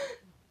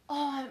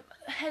 "Oh,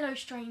 hello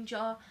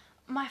stranger,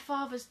 my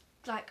father's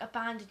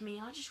abandoned me.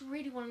 I just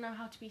really want to know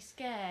how to be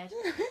scared."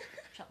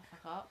 Shut the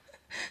fuck up.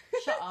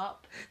 Shut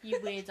up, you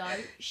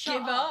weirdo. Shut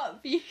Give up. up.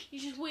 You're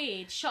You're just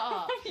weird. Shut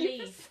up.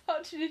 Leave.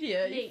 such an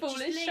idiot. You Leave. Just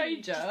foolish leave.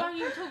 stranger. Just don't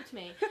even talk to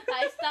me.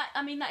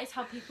 That is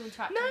how people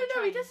interact. No, on the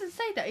no, he train. doesn't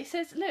say that. He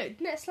says, "Look,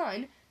 next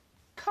line,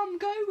 come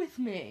go with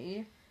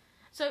me."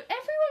 So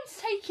Everyone's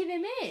taking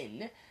him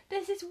in.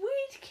 There's this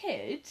weird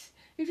kid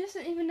who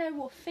doesn't even know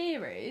what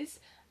fear is,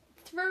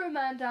 threw a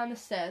man down the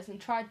stairs and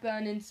tried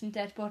burning some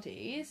dead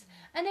bodies,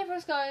 and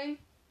everyone's going,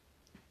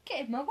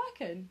 "Get in my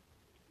wagon."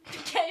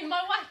 get in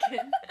my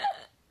wagon.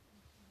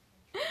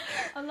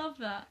 I love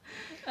that.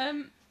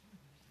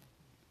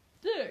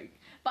 Look.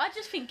 But I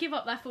just think, give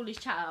up that foolish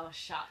chatter. Oh,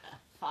 shut the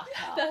fuck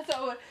up. That's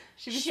what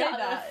should we Shut say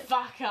that? the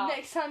fuck up.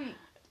 Next time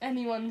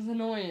anyone's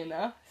annoying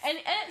us, And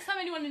next time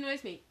anyone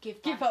annoys me,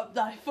 give up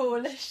thy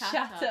foolish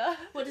chatter.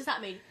 What does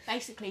that mean?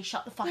 Basically,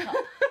 shut the fuck up.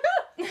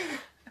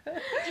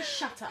 Just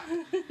shut up.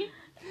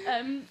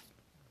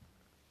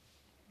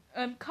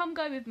 Come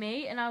go with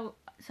me, and I will.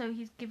 So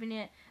he's giving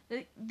it.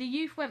 The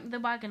youth went with the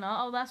wagoner.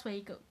 Oh, that's where he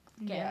got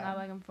getting that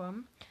wagon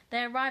from.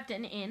 They arrived at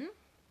an inn.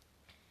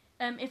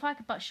 If I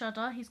could but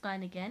shudder, he's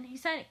going again.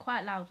 He's saying it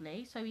quite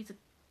loudly, so he's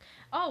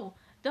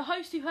the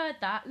host who heard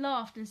that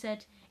laughed and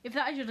said, "If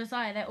that is your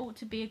desire, there ought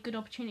to be a good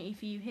opportunity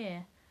for you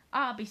here."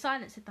 "Ah, be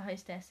silent," said the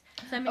hostess.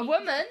 So A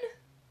woman?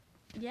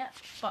 Yep,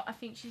 but I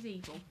think she's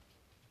evil.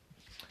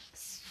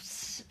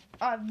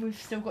 We've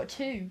still got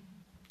 2.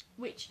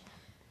 Which,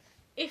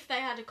 if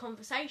they had a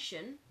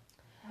conversation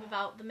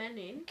without the men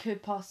in,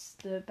 Could pass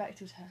the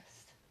Bechdel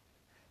test.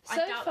 I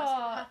So doubt that's far,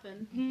 gonna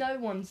happen. no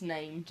one's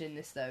named in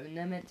this though, and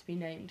they're meant to be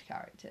named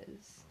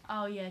characters.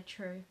 Oh yeah,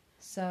 true.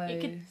 So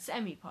It could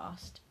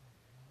semi-past.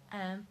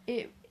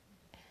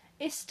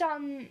 it's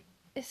done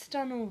It's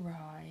done all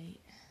right.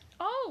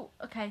 Oh,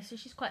 okay, so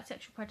she's quite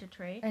sexual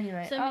predatory.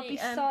 Anyway, So I'll many, be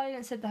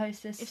silent, said the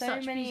hostess. if So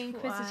such many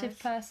beautiful inquisitive eyes-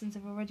 persons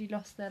have already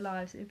lost their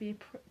lives. It would be a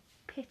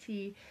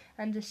pity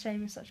and a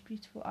shame if such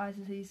beautiful eyes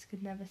as these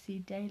could never see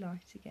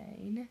daylight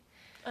again.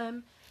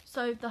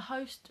 So the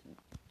host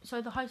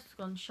has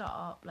gone, shut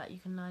up, like, you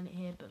can learn it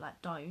here, but,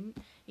 like, don't.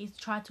 He's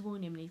tried to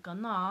warn him, and he's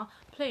gone, nah,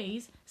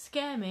 please,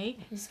 scare me,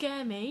 please,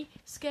 Please,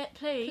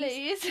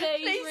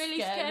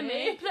 really scare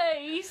me,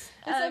 please.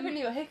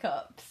 your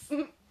hiccups.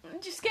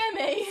 Just scare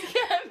me.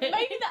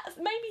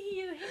 Maybe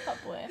he is a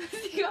hiccup boy.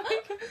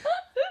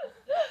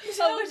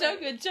 I wish I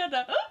could shut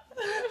up.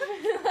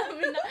 I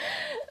mean,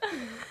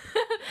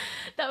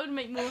 that would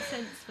make more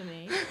sense for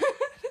me.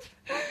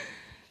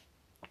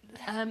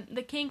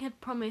 The king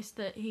had promised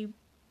that he...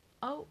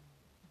 Oh.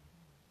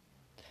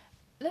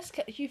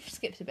 You've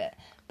skipped a bit.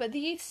 But the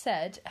youth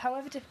said,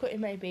 however difficult it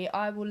may be,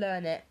 I will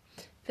learn it.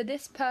 For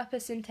this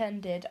purpose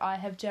intended, I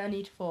have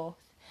journeyed forth.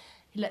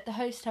 He let the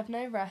host have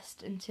no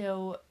rest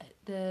until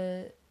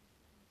the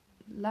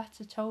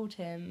latter told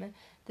him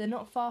they're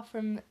not far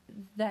from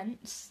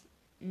thence.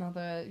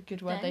 Another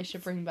good word they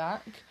should bring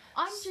back.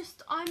 I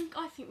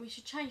think we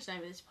should change the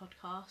name of this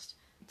podcast.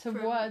 To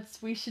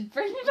words we should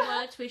bring back.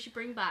 Words we should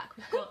bring back.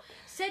 We've got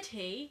said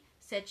he,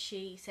 said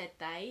she, said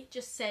they.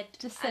 Just said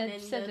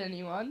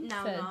anyone.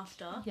 Now said, and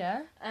after.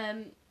 Yeah.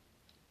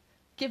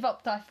 Give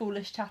up thy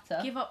foolish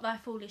chatter. Give up thy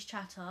foolish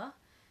chatter.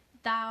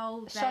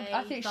 Thou, they,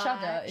 I think thy,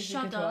 shudder is a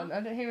good one. I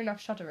don't hear enough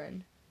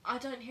shuddering. I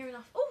don't hear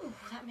enough. Oh,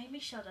 that made me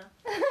shudder.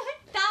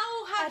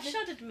 Thou have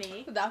shuddered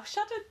me. Thou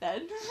shuddered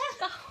then.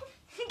 Thou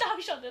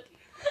shuddered.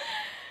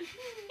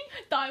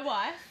 Thy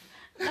wife.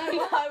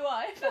 Thy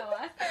wife.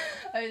 Oh,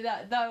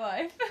 thy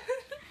wife.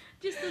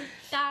 Just a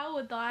thou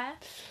or thy.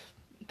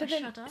 But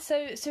then,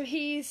 so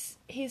he's.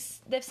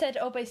 They've said,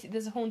 oh, basically,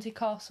 there's a haunted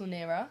castle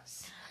near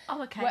us.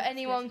 Oh, okay. Where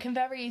anyone can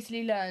very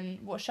easily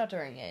learn what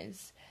shuddering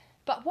is.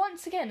 But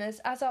once again, as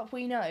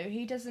we know,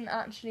 he doesn't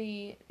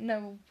actually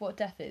know what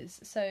death is.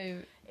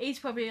 So he's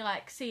probably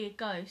like see a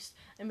ghost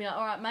and be like,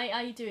 "All right, mate,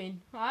 how you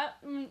doing? Right?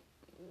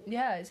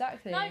 Yeah,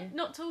 exactly. No,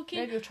 not talking.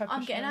 Maybe you'll try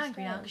I'm getting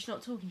angry now because you're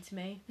not talking to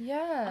me.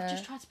 Yeah. I've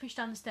just tried to push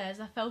down the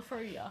stairs. I fell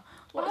through you. I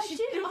have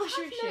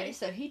noticed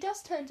though, he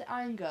does turn to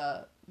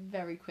anger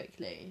very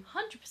quickly.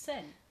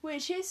 100%.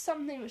 Which is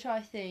something which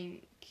I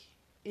think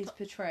is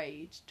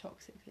portrayed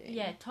toxically.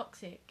 Yeah,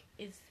 toxic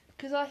is.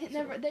 Because I think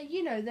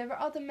there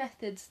are other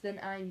methods than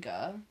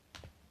anger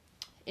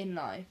in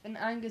life, and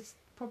anger's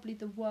probably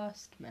the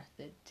worst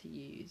method to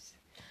use.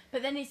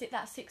 But then is it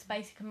that 6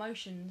 basic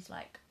emotions,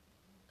 like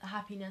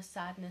happiness,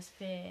 sadness,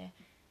 fear,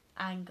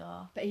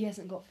 anger? But he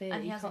hasn't got fear.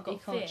 And he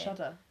can't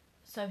shudder.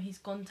 So he's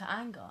gone to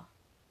anger.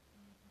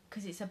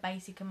 Because it's a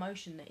basic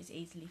emotion that is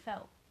easily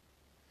felt.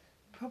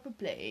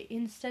 Probably.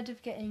 Instead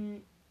of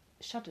getting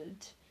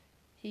shuddered,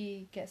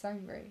 he gets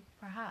angry.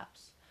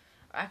 Perhaps.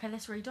 Okay,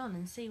 let's read on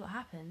and see what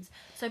happens.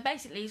 So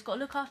basically, he's got to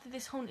look after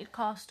this haunted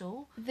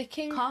castle. The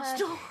king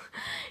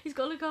He's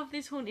got to look after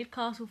this haunted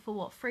castle for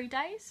what, 3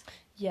 days?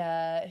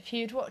 Yeah, if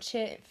he'd watch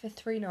it for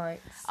 3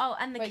 nights. Oh,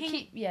 and the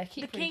king.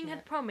 The king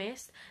had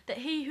promised that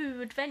he who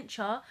would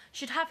venture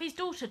should have his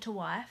daughter to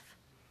wife.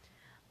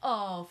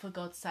 Oh, for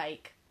God's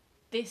sake,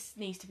 this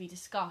needs to be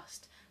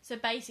discussed. So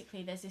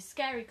basically, there's this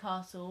scary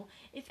castle.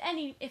 If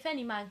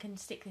any man can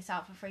stick this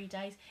out for 3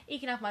 days, he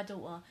can have my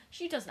daughter.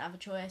 She doesn't have a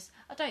choice.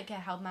 I don't care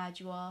how mad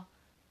you are.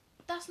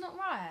 That's not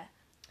right.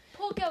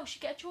 Poor girl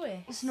should get a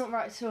choice. It's not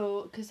right at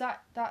all, because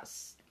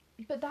that's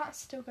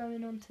still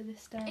going on to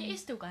this day. It is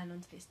still going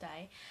on to this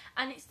day,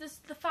 and it's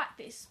just the fact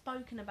that it's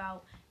spoken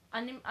about.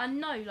 And I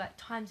know, like,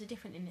 times are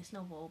different in this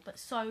novel, but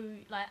so,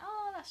 like,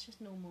 oh, that's just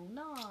normal.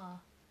 Nah.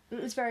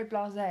 It was very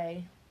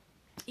blasé.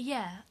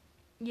 Yeah.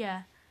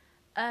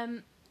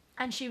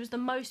 And she was the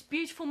most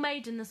beautiful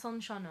maiden the sun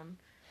shone on.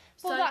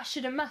 Well, that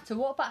shouldn't matter.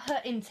 What about her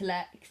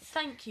intellect?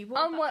 Thank you.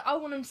 I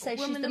want them to say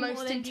she's the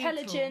most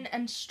intelligent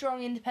and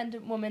strong,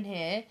 independent woman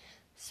here.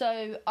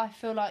 So I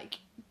feel like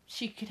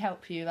she could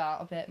help you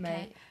out a bit, mate.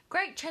 Okay.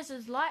 Great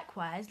treasures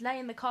likewise lay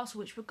in the castle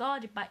which were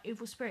guarded by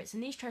evil spirits,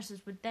 and these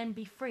treasures would then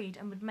be freed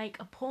and would make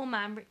a poor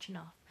man rich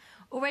enough.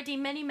 Already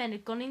many men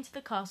had gone into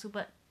the castle,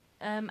 but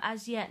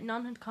as yet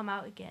none had come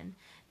out again.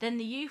 Then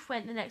the youth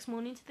went the next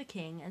morning to the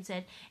king and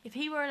said if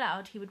he were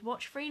allowed he would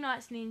watch 3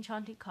 nights in the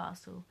enchanted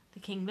castle. The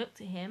king looked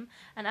at him,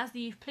 and as the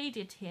youth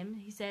pleaded to him,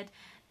 he said,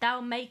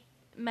 Thou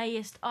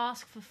mayest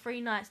ask for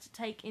 3 nights to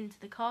take into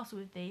the castle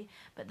with thee,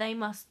 but they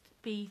must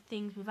be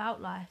things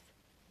without life.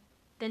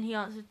 Then he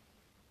answered,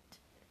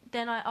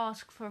 Then I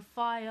asked for a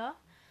fire.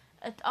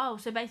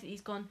 So basically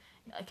he's gone,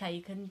 okay,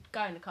 you can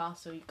go in the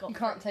castle. You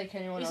can't take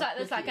anyone.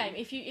 It's like game.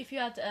 If you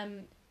had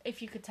if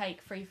you could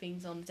take 3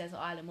 things on the desert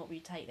island, what would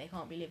you take? They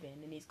can't be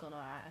living. And he's gone,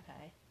 alright,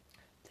 okay.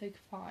 Take a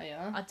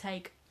fire. I'd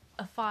take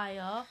a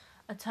fire,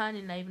 a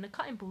turning lathe, and a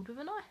cutting board with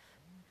a knife.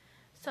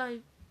 So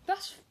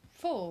that's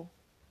 4.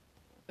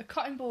 A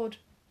cutting board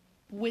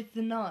with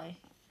the knife.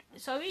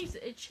 So it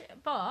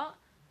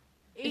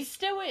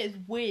still is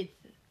with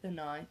the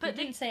knife. But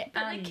the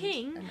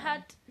king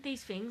had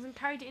these things and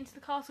carried it into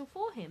the castle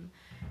for him.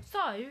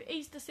 So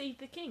he's deceived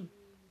the king.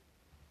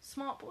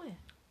 Smart boy.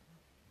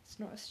 It's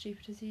not as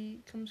stupid as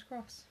he comes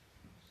across.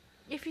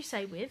 If you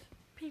say with,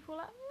 people are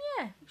like,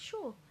 yeah,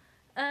 sure.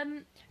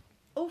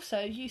 Also,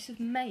 use of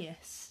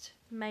mayest.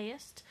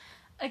 Mayest,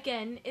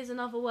 again, is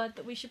another word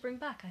that we should bring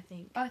back, I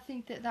think. I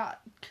think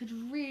that could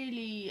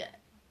really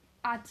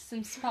add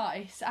some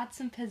spice, add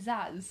some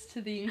pizzazz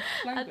to the English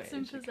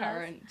language at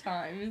current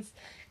times.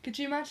 Could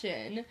you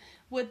imagine?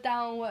 Would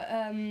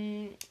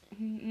thou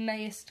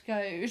mayest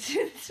go to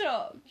the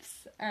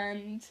shops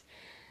and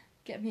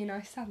get me a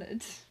nice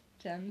salad,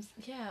 Gems?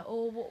 Yeah,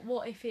 or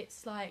what if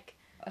it's like,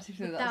 I don't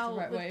think that's the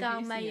right way thou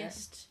of using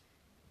mayest,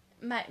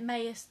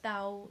 mayest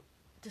thou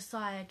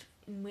decide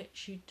in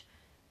which you'd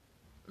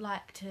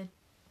like to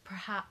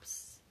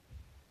perhaps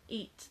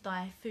eat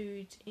thy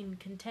food in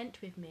content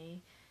with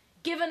me?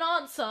 Give an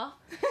answer.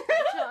 Do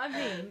you know what I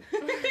mean?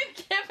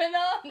 Give an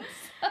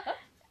answer.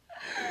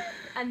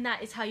 And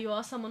that is how you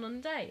ask someone on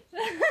a date.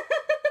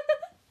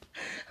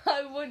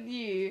 I want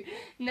you,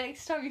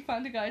 next time you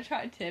find a guy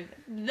attractive,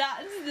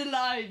 that's the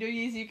line you'll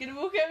use. You're going to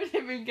walk over to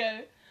him and go,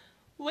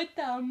 would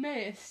thou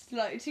mayest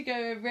like to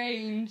go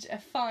arrange a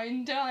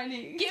fine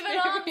dining Give an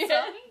experience?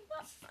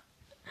 answer.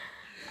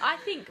 I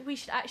think we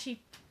should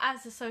actually,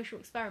 as a social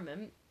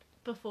experiment,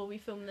 before we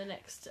film the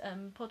next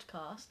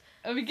podcast,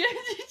 Are we going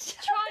to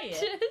try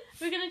it.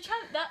 We're going to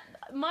challenge that.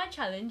 My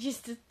challenge is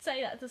to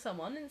say that to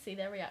someone and see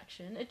their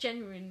reaction. A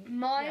genuine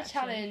My reaction.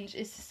 challenge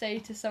is to say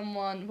to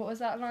someone, what was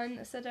that line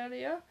that said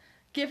earlier?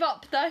 Give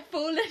up thy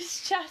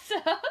foolish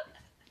chatter.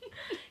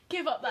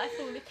 Give up that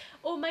foolish...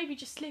 Or maybe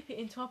just slip it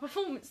into our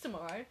performance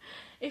tomorrow.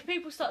 If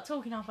people start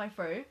talking halfway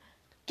through.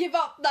 Give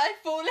up thy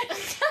foolish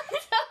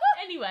chatter.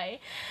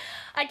 Anyway,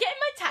 I get in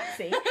my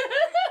taxi.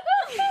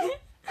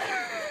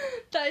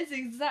 That is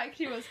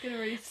exactly what's going to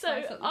really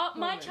spice up the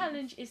my performance.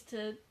 challenge is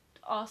to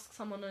ask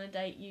someone on a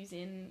date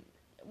using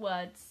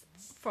words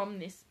from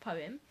this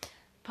poem,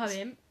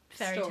 fairy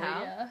Story, tale,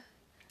 yeah.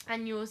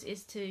 and yours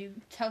is to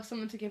Tell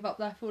someone to give up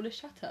their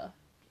foolish chatter.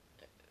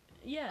 I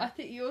yeah.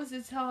 think yours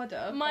is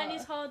harder. Mine but-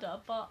 is harder,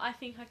 but I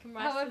think I can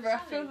rise to However, the I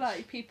feel challenge.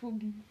 like people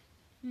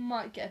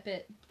might get a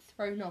bit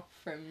thrown off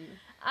from.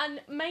 And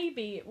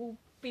maybe it will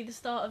be the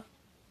start of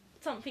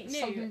something new,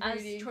 Something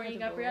really as Troy and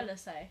incredible. Gabriella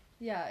say.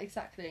 Yeah,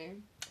 exactly.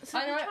 So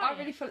And we'll I try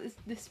really it. feel like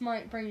this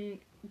might bring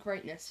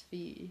greatness for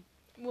you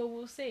Well,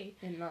 we'll see.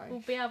 in life. We'll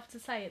be able to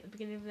say at the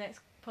beginning of the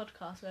next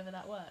podcast whether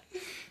that works.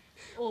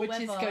 Or which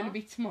whether is going to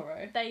be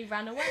tomorrow. they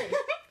ran away.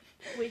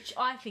 Which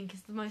I think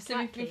is the most So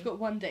likely. we've got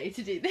one day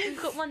to do this.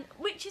 We've got one,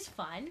 which is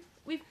fine.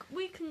 We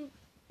can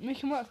We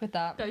can work with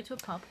that. go to a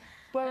pub.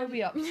 Where are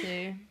we up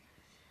to?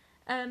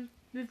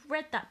 We've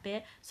read that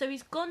bit. So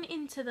he's gone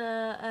into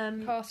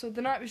the Castle.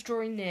 The night was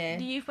drawing near.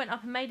 The youth went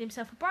up and made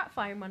himself a bright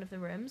fire in one of the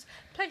rooms,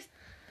 placed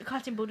the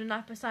cutting board and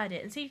knife beside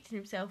it, and seated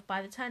himself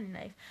by the turning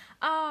lathe.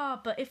 Ah,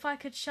 but if I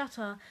could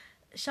shudder.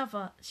 It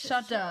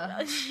said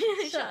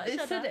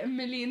it a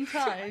million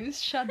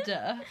times.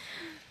 Shudder.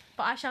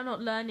 But I shall not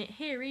learn it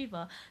here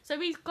either. So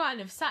he's kind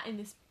of sat in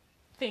this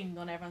thing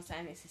on everyone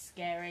saying this is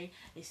scary,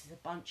 this is a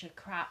bunch of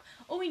crap.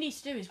 All we need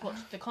to do is watch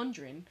The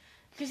Conjuring,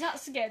 because that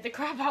scared the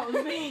crap out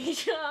of me.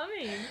 Do you know what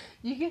I mean?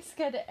 You get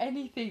scared at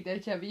anything though,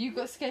 Gemma. You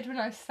got scared when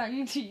I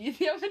sang to you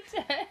the other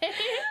day.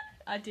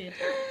 I did.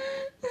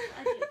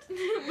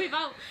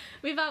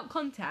 Without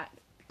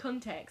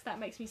context, that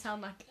makes me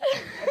sound like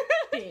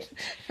a bitch.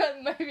 But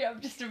maybe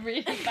I'm just a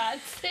really bad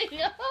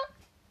singer.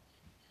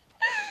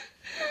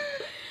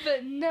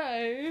 But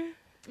no.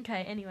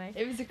 Okay, anyway.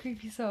 It was a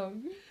creepy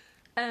song.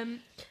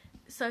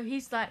 So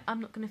he's like, I'm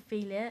not going to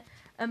feel it.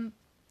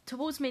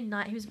 Towards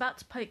midnight, he was about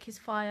to poke his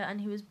fire and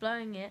he was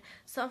blowing it.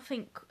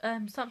 Something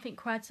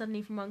cried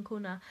suddenly from one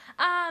corner.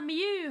 Ah,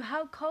 Mew,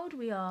 how cold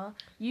we are.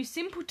 You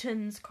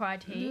simpletons,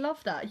 cried he.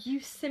 Love that. You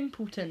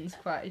simpletons,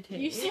 cried he.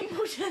 You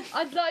simpletons.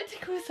 I'd like to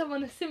call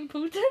someone a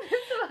simpleton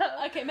as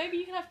well. Okay, maybe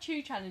you can have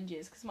two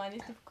challenges, because mine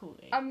is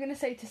difficulty. I'm going to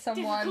say to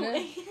someone...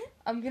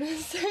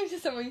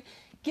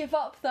 give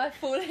up thy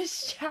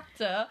foolish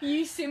chatter.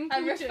 You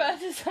simpleton. And refer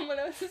to someone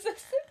else as a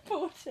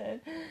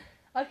simpleton.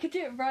 I could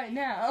do it right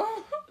now.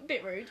 A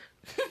bit rude.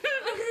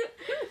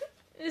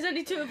 There's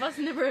only two of us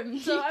in the room,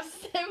 so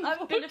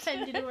I've been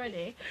offended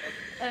already.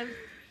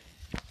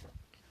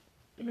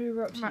 We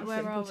were up to Right, you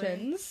where are we?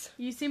 simpletons.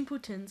 You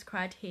simpletons,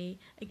 cried he.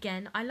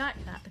 Again, I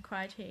like that, the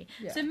cried he.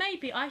 Yeah. So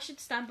maybe I should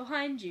stand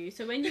behind you,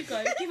 so when you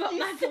go, give up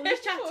my foolish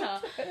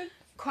chatter,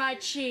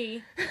 cried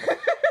she,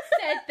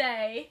 said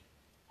they,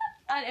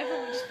 and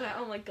everyone would just be like,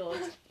 oh my god.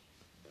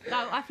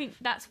 No, I think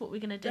that's what we're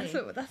going to do.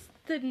 That's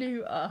the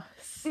new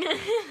us.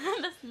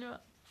 That's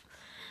not.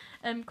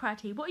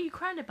 Cried he, what are you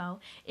crying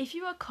about? If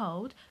you are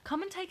cold,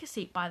 come and take a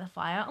seat by the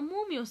fire and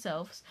warm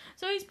yourselves.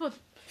 So he's put,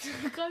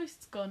 the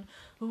ghost's gone,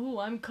 oh,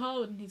 I'm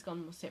cold. And he's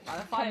gone, we'll sit by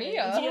the fire. Come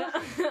here.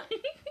 Yeah.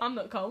 I'm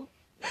not cold.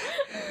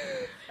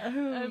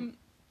 When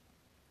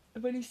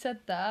he said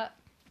that,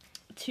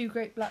 two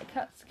great black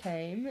cats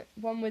came,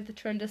 one with the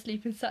trend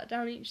asleep and sat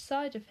down each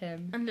side of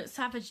him. And looked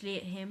savagely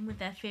at him with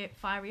their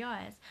fiery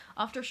eyes.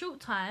 After a short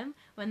time,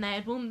 when they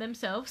had warmed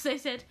themselves, they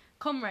said,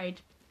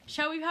 Comrade,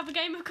 shall we have a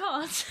game of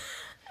cards?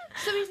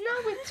 So he's now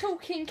with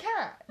talking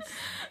cats.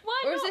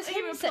 Why Or not? is this He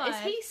him saying? Is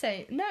replied. he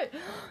saying? No,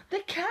 the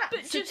cats But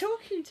are just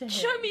talking to him.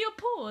 Show me your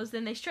paws.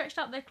 Then they stretched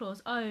out their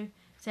claws. Oh,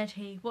 said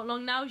he, what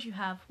long nails you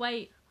have.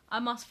 Wait, I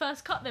must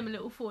first cut them a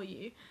little for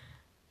you.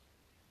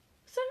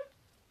 So,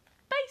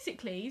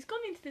 basically, he's gone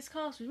into this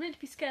castle. He's meant to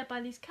be scared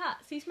by these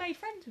cats. He's made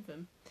friends with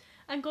them.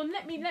 And gone,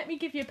 let me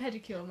give you a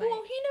pedicure, mate.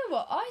 Well, you know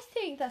what? I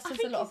think that I says a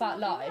think lot he's a about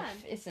lovely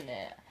life, man. isn't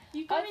it?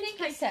 You go I into think it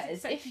places says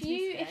expecting to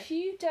be scared. if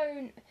you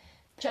don't put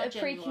Judge a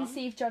anyone.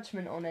 preconceived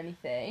judgment on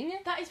anything,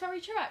 That is very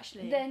true,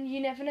 actually. then you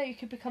never know. You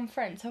could become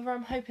friends. However,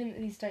 I'm hoping that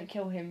these don't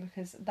kill him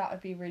because that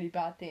would be a really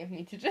bad thing of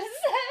me to just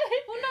say.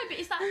 Well, no, but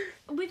it's that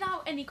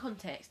without any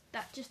context,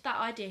 that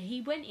idea.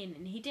 He went in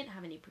and he didn't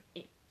have any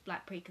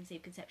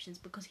preconceived conceptions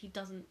because he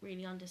doesn't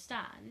really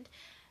understand.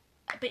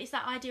 But it's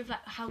that idea of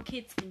like how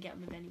kids can get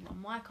on with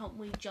anyone. Why can't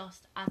we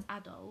just, as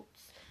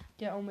adults,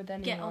 Get on with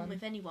anyone. get on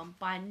with anyone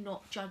by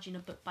not judging a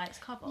book by its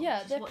cover? Yeah,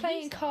 which is they're what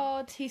playing he's done.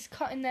 cards. He's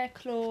cutting their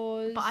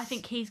claws. But I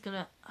think he's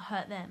gonna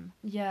hurt them.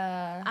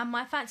 Yeah. And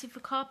my fancy for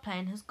card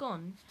playing has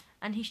gone,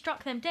 and he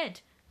struck them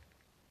dead.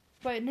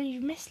 Wait, no,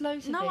 you've missed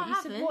loads of No, it. I You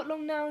said haven't. what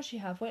long nails you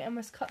have. Wait, I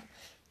must cut.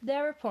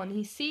 Thereupon,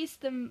 he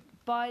seized them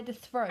by the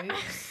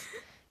throats,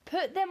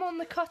 put them on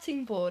the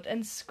cutting board,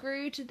 and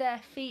screwed their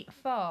feet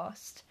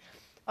fast.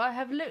 I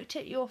have looked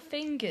at your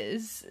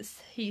fingers,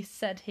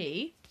 said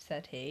he,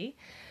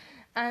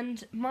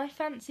 and my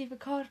fancy for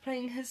card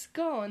playing has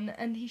gone,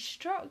 and he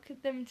struck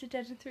them to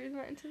death and threw them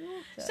out into the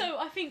water. So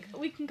I think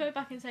we can go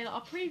back and say that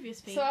our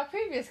previous thing. So our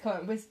previous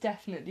comment was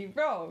definitely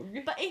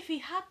wrong. But if he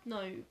had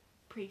no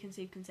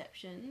preconceived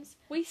conceptions,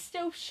 We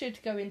still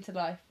should go into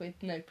life with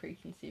no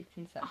preconceived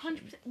 100%.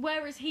 conceptions.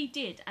 Whereas he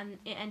did, and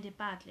it ended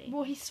badly.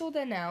 Well, he saw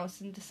their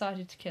nails and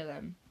decided to kill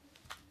them.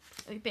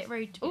 A bit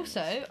rude. To be Also,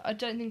 honest. I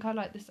don't think I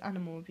like this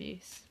animal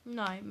abuse.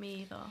 No,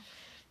 me either.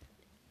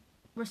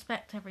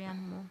 Respect every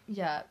animal.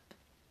 Yeah.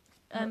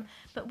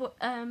 But what?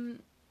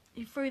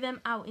 He threw them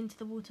out into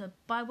the water.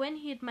 By when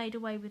he had made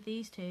away with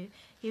these two,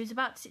 he was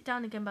about to sit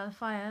down again by the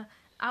fire.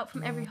 Out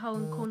from every hole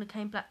and corner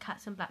came black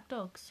cats and black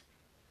dogs.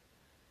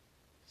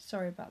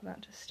 Sorry about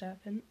that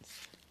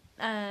disturbance.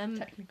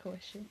 Technical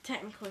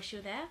Technical issue.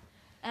 issue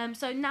there.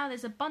 So now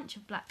there's a bunch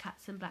of black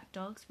cats and black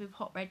dogs with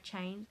hot red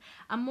chains,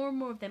 and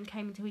more of them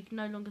came until he could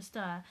no longer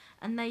stir,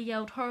 and they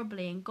yelled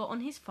horribly and got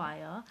on his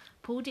fire,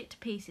 pulled it to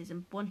pieces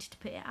and wanted to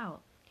put it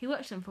out. He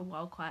watched them for a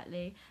while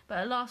quietly, but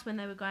at last when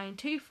they were going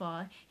too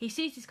far, he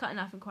seized his cutting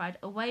knife and cried,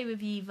 "Away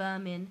with ye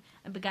vermin,"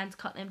 and began to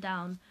cut them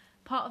down.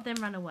 Part of them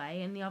ran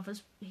away, and the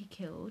others he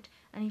killed,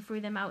 and he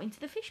threw them out into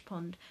the fish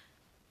pond.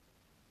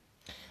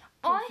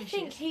 Poor I think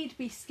fishes. he'd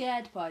be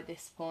scared by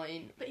this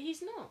point. But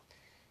he's not.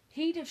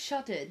 He'd have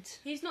shuddered.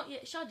 He's not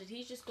yet shuddered.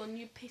 He's just gone,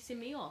 "You pissing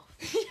me off,"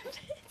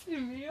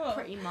 Pissing me off.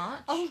 pretty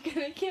much. I'm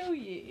gonna kill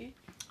you.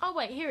 Oh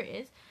wait, here it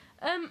is.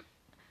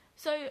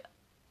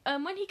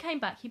 When he came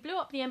back, he blew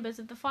up the embers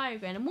of the fire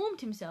again and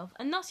warmed himself,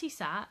 and thus he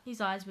sat. His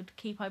eyes would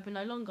keep open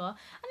no longer,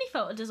 and he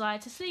felt a desire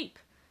to sleep.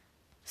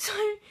 So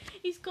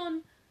he's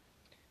gone.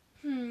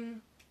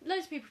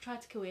 Loads of people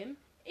tried to kill him.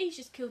 He's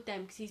just killed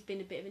them because he's been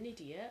a bit of an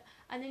idiot,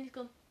 and then he's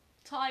gone.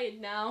 Tired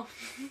now.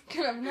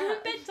 Can I have a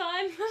nap?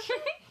 Bedtime.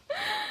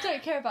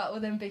 Don't care about all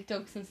them big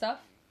dogs and stuff.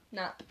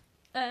 Nap.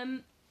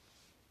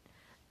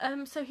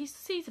 So he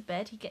sees a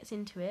bed, he gets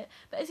into it,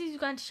 but as he was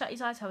going to shut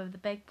his eyes, however, the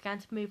bed began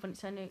to move on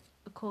its own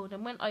accord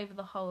and went over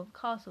the whole of the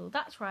castle.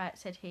 "That's right,"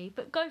 said he,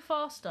 "but go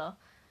faster."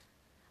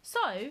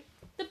 So,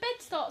 the bed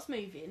starts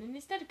moving, and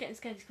instead of getting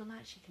scared, he's gone,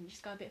 "Actually, can you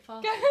just go a bit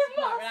faster?" Go It's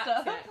quite faster.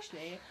 relaxing,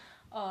 actually.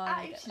 Oh,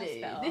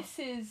 Actually, that's better. this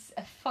is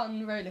a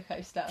fun roller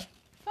coaster.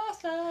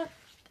 Faster.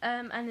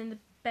 And then the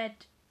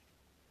bed,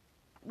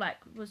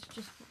 was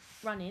just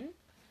running.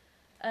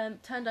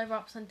 Turned over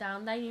upside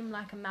down, laying him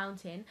like a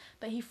mountain,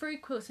 but he threw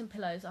quilts and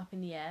pillows up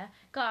in the air,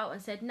 got out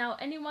and said, "Now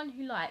anyone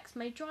who likes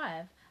may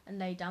drive," and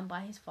lay down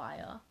by his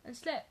fire and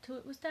slept till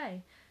it was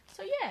day.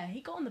 So yeah, he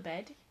got on the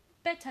bed.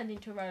 Bed turned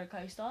into a roller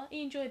coaster.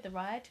 He enjoyed the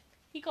ride.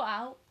 He got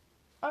out.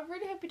 I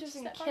really hope he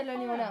doesn't Set by kill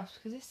anyone fire. else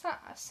because it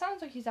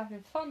sounds like he's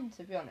having fun,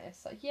 to be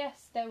honest. Like,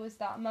 yes, there was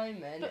that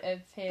moment But-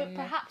 of him.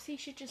 But perhaps he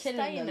should just killing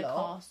stay in a the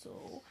lot.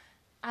 castle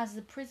as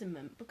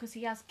imprisonment because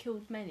he has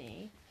killed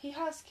many He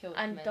has killed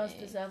and many. does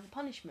deserve a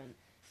punishment.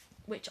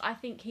 Which I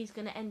think he's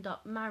going to end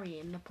up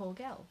marrying the poor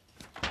girl.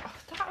 Oh,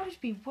 that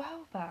would be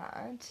well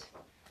bad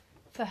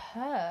for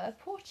her.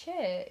 Poor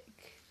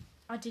chick.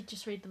 I did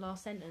just read the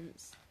last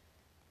sentence.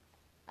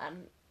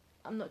 And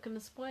I'm not going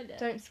to spoil it.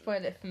 Don't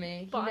spoil it for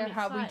me. But you know I'm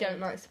how we excited. don't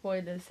like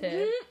spoilers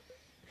here.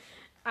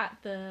 At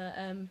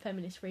the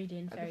feminist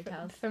reading fairy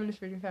tales.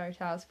 Feminist reading fairy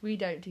tales. We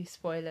don't do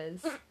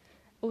spoilers.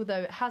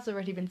 Although it has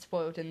already been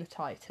spoiled in the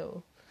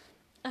title.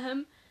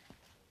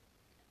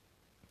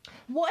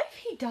 What if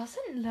he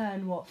doesn't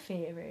learn what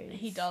fear is?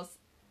 He does.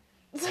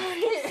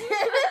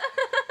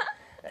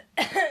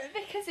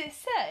 Because it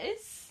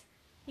says.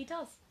 He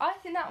does. I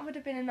think that would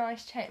have been a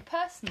nice change.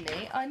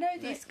 Personally, I know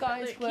these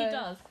guys Look, were. he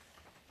does.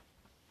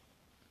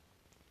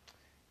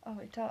 Oh,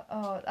 it does.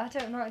 Oh, I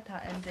don't like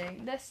that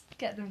ending. Let's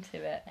get them to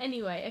it.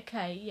 Anyway,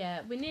 okay,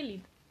 yeah, we're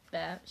nearly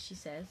there, she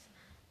says.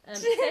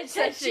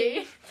 Said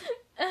she.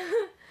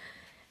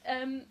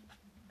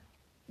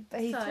 But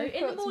he So, took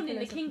in the lots of morning,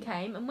 the pillows king off him.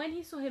 came, and when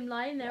he saw him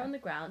lying there on the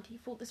ground, he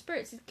thought the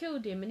spirits had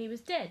killed him, and he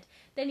was dead.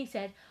 Then he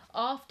said,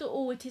 "After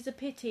all, it is a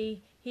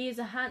pity. He is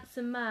a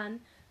handsome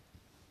man."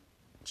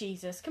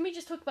 Jesus, can we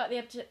just talk about the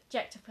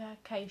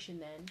objectification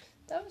then?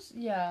 That was,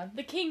 yeah.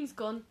 The king's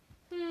gone,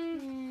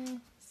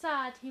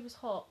 sad, he was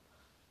hot.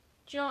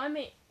 Do you know what I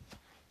mean?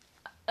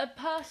 A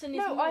person is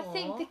No, more... I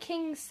think the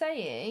king's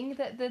saying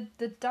that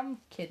the dumb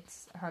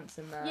kid's a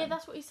handsome man. Yeah,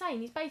 that's what he's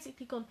saying. He's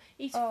basically gone...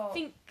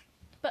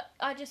 But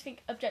I just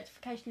think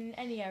objectification in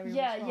any area is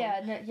wrong.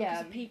 Yeah.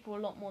 Because people a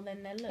lot more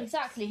than their looks.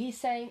 Exactly. He's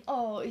saying,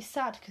 oh, he's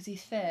sad because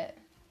he's fit.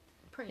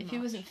 Pretty If much. he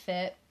wasn't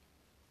fit,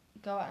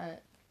 go at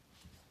it.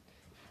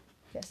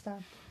 Get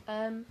stabbed.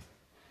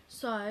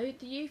 So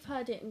the youth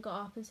heard it and got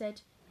up and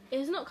said, "It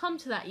has not come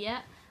to that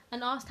yet,"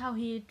 and asked how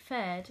he had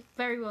fared.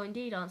 "Very well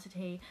indeed," answered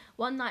he.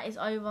 "One night is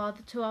over,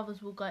 the 2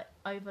 others will go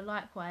over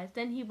likewise."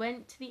 Then he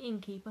went to the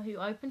innkeeper, who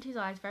opened his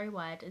eyes very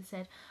wide and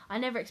said, "I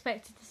never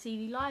expected to see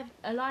thee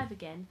alive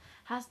again.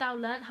 Hast thou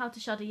learnt how to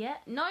shudder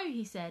yet?" "No,"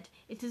 he said,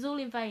 "it is all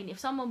in vain. If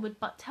someone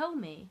would but tell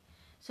me."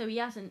 So he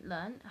hasn't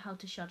learnt how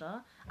to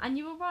shudder. And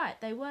you were right,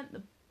 they weren't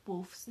the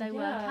wolves, they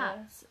were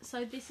cats.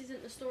 So this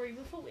isn't the story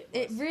we thought it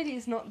was. It really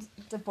is not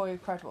the boy who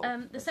cried wolf.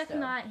 The second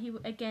night he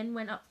again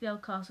went up to the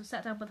old castle,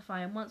 sat down by the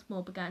fire, and once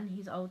more began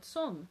his old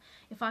song,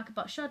 "If I could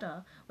but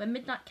shudder." When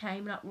midnight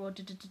came, an uproar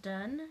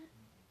dun.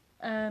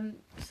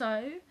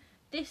 So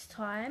this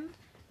time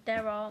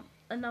there are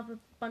another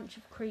bunch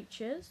of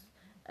creatures.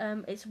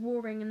 It's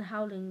roaring and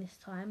howling this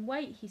time.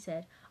 "Wait," he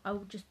said, "I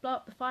will just blow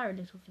up the fire a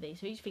little for thee."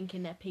 So he's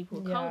thinking that people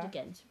are cold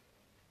again. So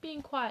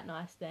being quite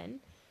nice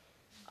then.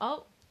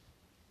 Oh,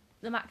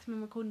 the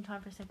maximum recording time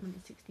for a segment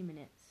is 60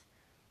 minutes.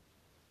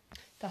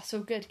 That's all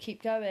good.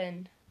 Keep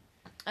going.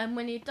 And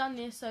when he'd done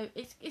this, so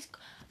it's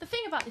the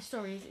thing about this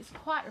story is it's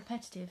quite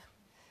repetitive.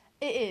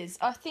 It is.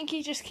 I think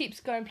he just keeps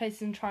going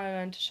places and trying to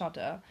learn to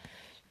shudder.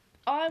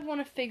 I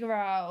want to figure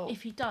out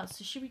If he does,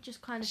 so should we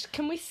just kind of...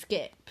 Can we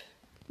skip?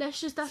 That's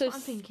So what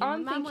I'm thinking.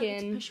 I'm the man wanted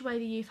thinking- to push away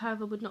the youth,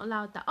 however, would not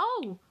allow that.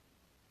 Oh,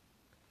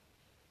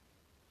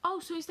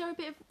 so is there a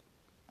bit of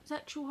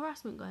sexual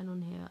harassment going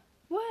on here?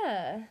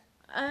 Where?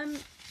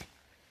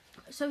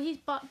 So he's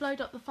blowed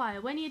up the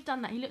fire. When he had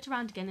done that, he looked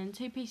around again, and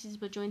 2 pieces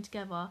were joined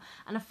together,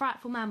 and a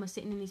frightful man was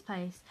sitting in his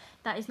place.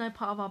 "That is no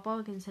part of our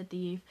bargain," said the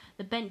youth.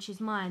 "The bench is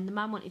mine." The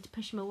man wanted to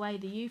push him away.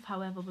 The youth,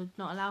 however, would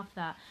not allow for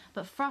that,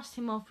 but thrust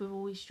him off with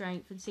all his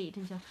strength and seated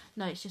himself.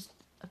 No, it's just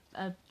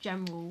a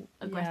general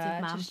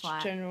aggressive man just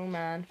fight. general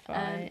man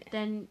fight.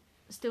 Then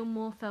still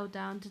more fell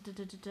down.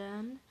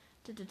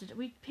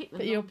 We picked the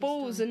But your longest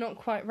balls one. are not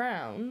quite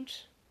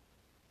round.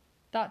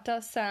 That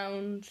does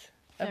sound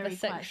of Very a quite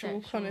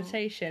sexual sexual.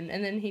 connotation.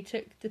 And then he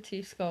took the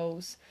 2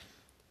 skulls,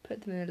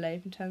 put them in a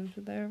lathe and turned them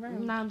so they were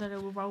round. Now they're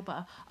all roll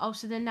butter. Oh,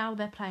 so then now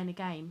they're playing a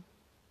game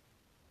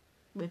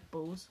with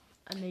balls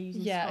and they're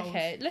using skulls.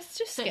 Okay, let's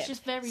just So skip. it's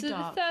just very so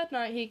dark. the 3rd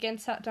night he again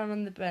sat down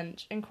on the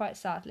bench and quite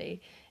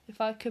sadly,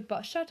 "If I could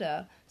but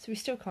shudder," so we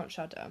still can't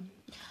shudder.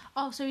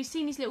 Oh, so he's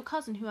seen his little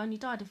cousin who only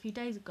died a few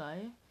days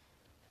ago.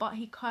 But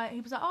he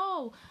was like,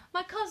 "Oh,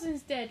 my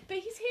cousin's dead, but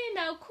he's here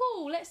now.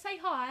 Cool, let's say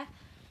hi."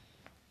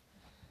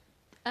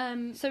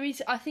 So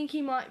I think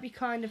he might be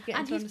kind of getting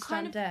And to he's understand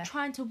kind of death.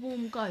 trying to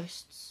warm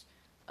ghosts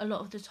a lot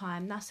of the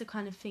time. That's the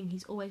kind of thing.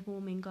 He's always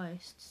warming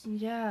ghosts.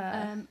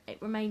 Yeah.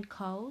 It remained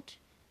cold.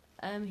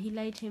 He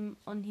laid him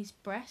on his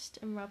breast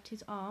and rubbed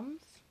his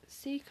arms.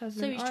 See, cousin,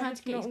 So he's I trying have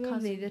to get not his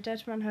warned thee. cousin. The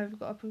dead man, however,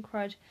 got up and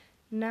cried,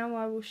 "Now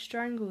I will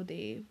strangle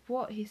thee."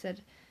 "What?" he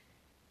said.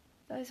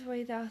 "That is the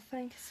way thou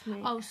thankest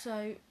me." Oh,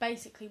 so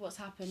basically what's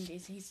happened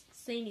is he's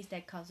seen his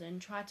dead cousin,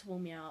 tried to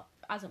warm me up,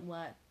 hasn't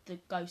worked. The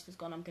ghost has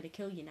gone, "I'm going to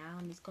kill you now,"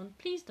 and he's gone,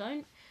 "Please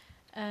don't."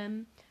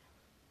 And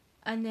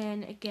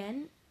then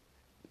again,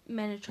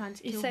 men are trying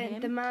to He's kill saying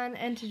him. the man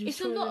entered with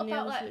It's a toil lot and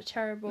about, nails like, were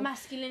terrible.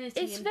 Masculinity.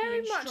 It's and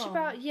very being much strong.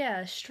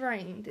 about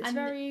strength. It's and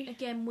very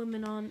again,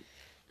 women aren't.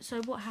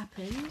 So what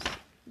happens?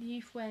 The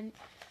youth went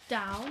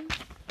down,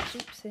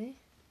 oopsie.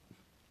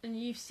 and the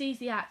youth sees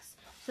the axe.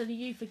 So the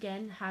youth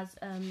again has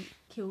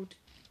killed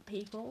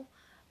people.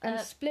 And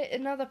split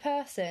another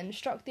person,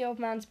 struck the old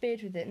man's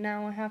beard with it.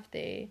 "Now I have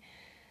thee."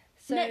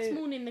 So Next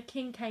morning the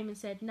king came and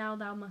said, "Now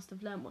thou must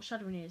have learnt what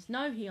shuddering is."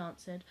 "No," he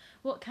answered.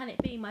 "What can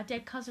it be? My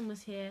dead cousin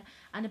was here,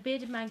 and a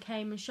bearded man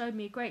came and showed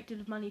me a great deal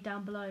of money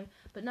down below,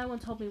 but no one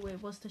told me what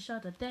it was to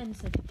shudder." "Then,"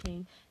 said the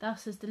king, "thou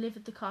hast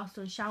delivered the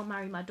castle and shalt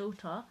marry my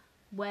daughter."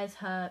 Where's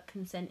her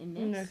consent in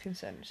this? no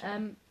consent.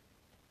 Um,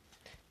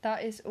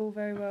 That is all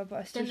very well, but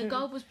I still Then the don't...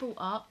 gold was brought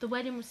up, the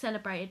wedding was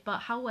celebrated,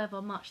 but however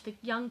much the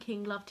young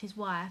king loved his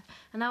wife,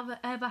 and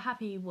however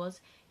happy he was,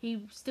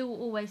 he still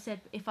always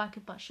said, "If I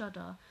could but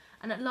shudder."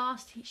 And at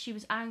last she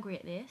was angry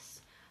at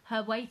this.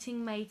 Her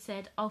waiting maid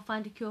said, "I'll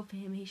find a cure for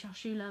him, he shall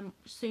soon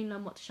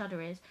learn what to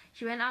shudder is."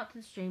 She went out to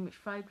the stream, which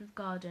flowed with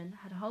garden,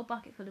 had a whole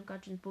bucket full of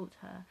gudgeons brought to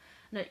her.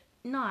 No,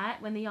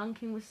 night, when the young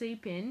king was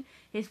sleeping,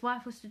 his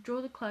wife was to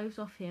draw the clothes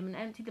off him and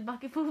empty the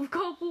bucket full of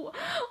cold water.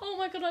 Oh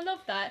my god, I love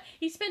that.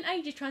 He spent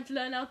ages trying to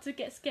learn how to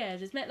get scared.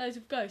 He's met loads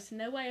of ghosts, and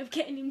their way of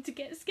getting him to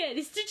get scared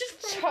is to just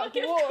throw a Chuck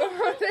bucket of water cold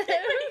water on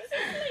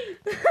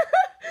him.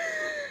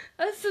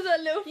 I saw that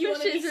little You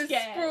wanna be fishes would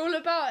scared? sprawl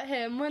about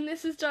him. When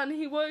this was done,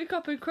 he woke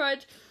up and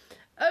cried,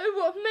 "Oh,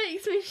 what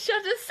makes me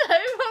shudder so?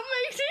 What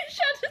makes me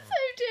shudder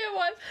so, dear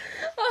wife?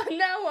 Oh,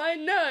 now I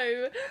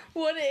know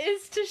what it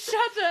is to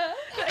shudder."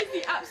 That is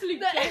the absolute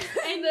That best is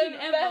ending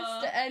the ever.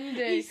 best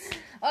ending.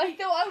 I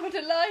thought I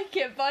wouldn't like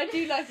it, but I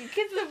do like it.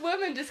 Because the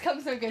woman just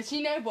comes and goes,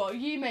 "You know what?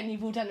 You made me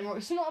fall down the rock.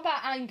 It's not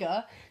about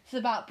anger. It's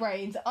about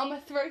brains. I'm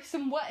going to throw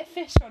some wet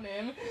fish on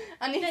him,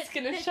 and he's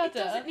going to shudder."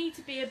 It doesn't need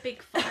to be a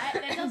big fight.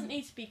 There doesn't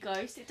need to be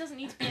ghosts. It doesn't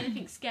need to be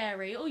anything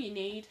scary. All you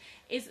need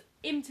is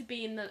him to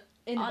be in the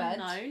bed.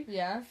 unknown.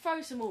 Yeah.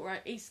 Throw some water.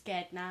 He's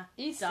scared now.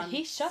 He Done.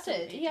 shuddered.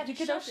 Sorted. He had a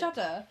good old Shuddered.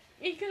 shudder.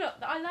 He could.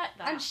 I like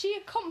that. And she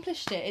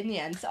accomplished it in the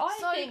end. So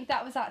I think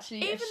that was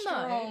actually a even though-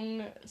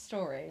 strong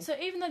story. So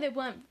even though there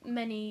weren't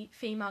many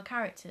female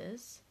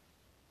characters,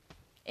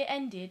 it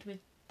ended with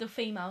the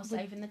female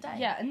saving the day.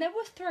 Yeah, and there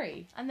were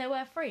 3. And there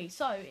were 3,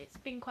 so it's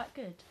been quite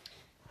good.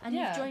 And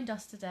Yeah. you've joined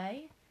us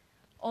today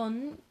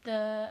on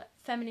the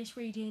Feminist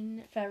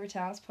Reading. Fairy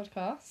Tales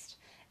podcast.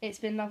 It's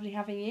been lovely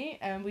having you.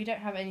 We don't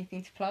have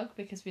anything to plug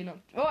because we're not...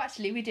 Oh,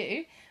 actually, we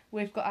do.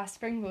 We've got our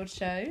Springboard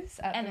shows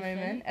at the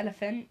moment.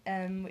 Elephant,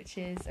 which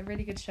is a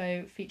really good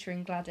show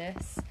featuring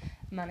Gladys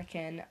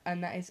Mannequin,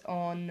 and that is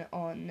on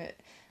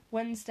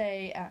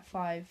Wednesday at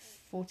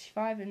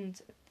 5:45 and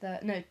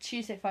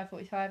Tuesday at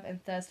 5:45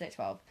 and Thursday at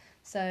 12.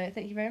 So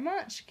thank you very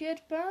much.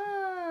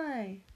 Goodbye.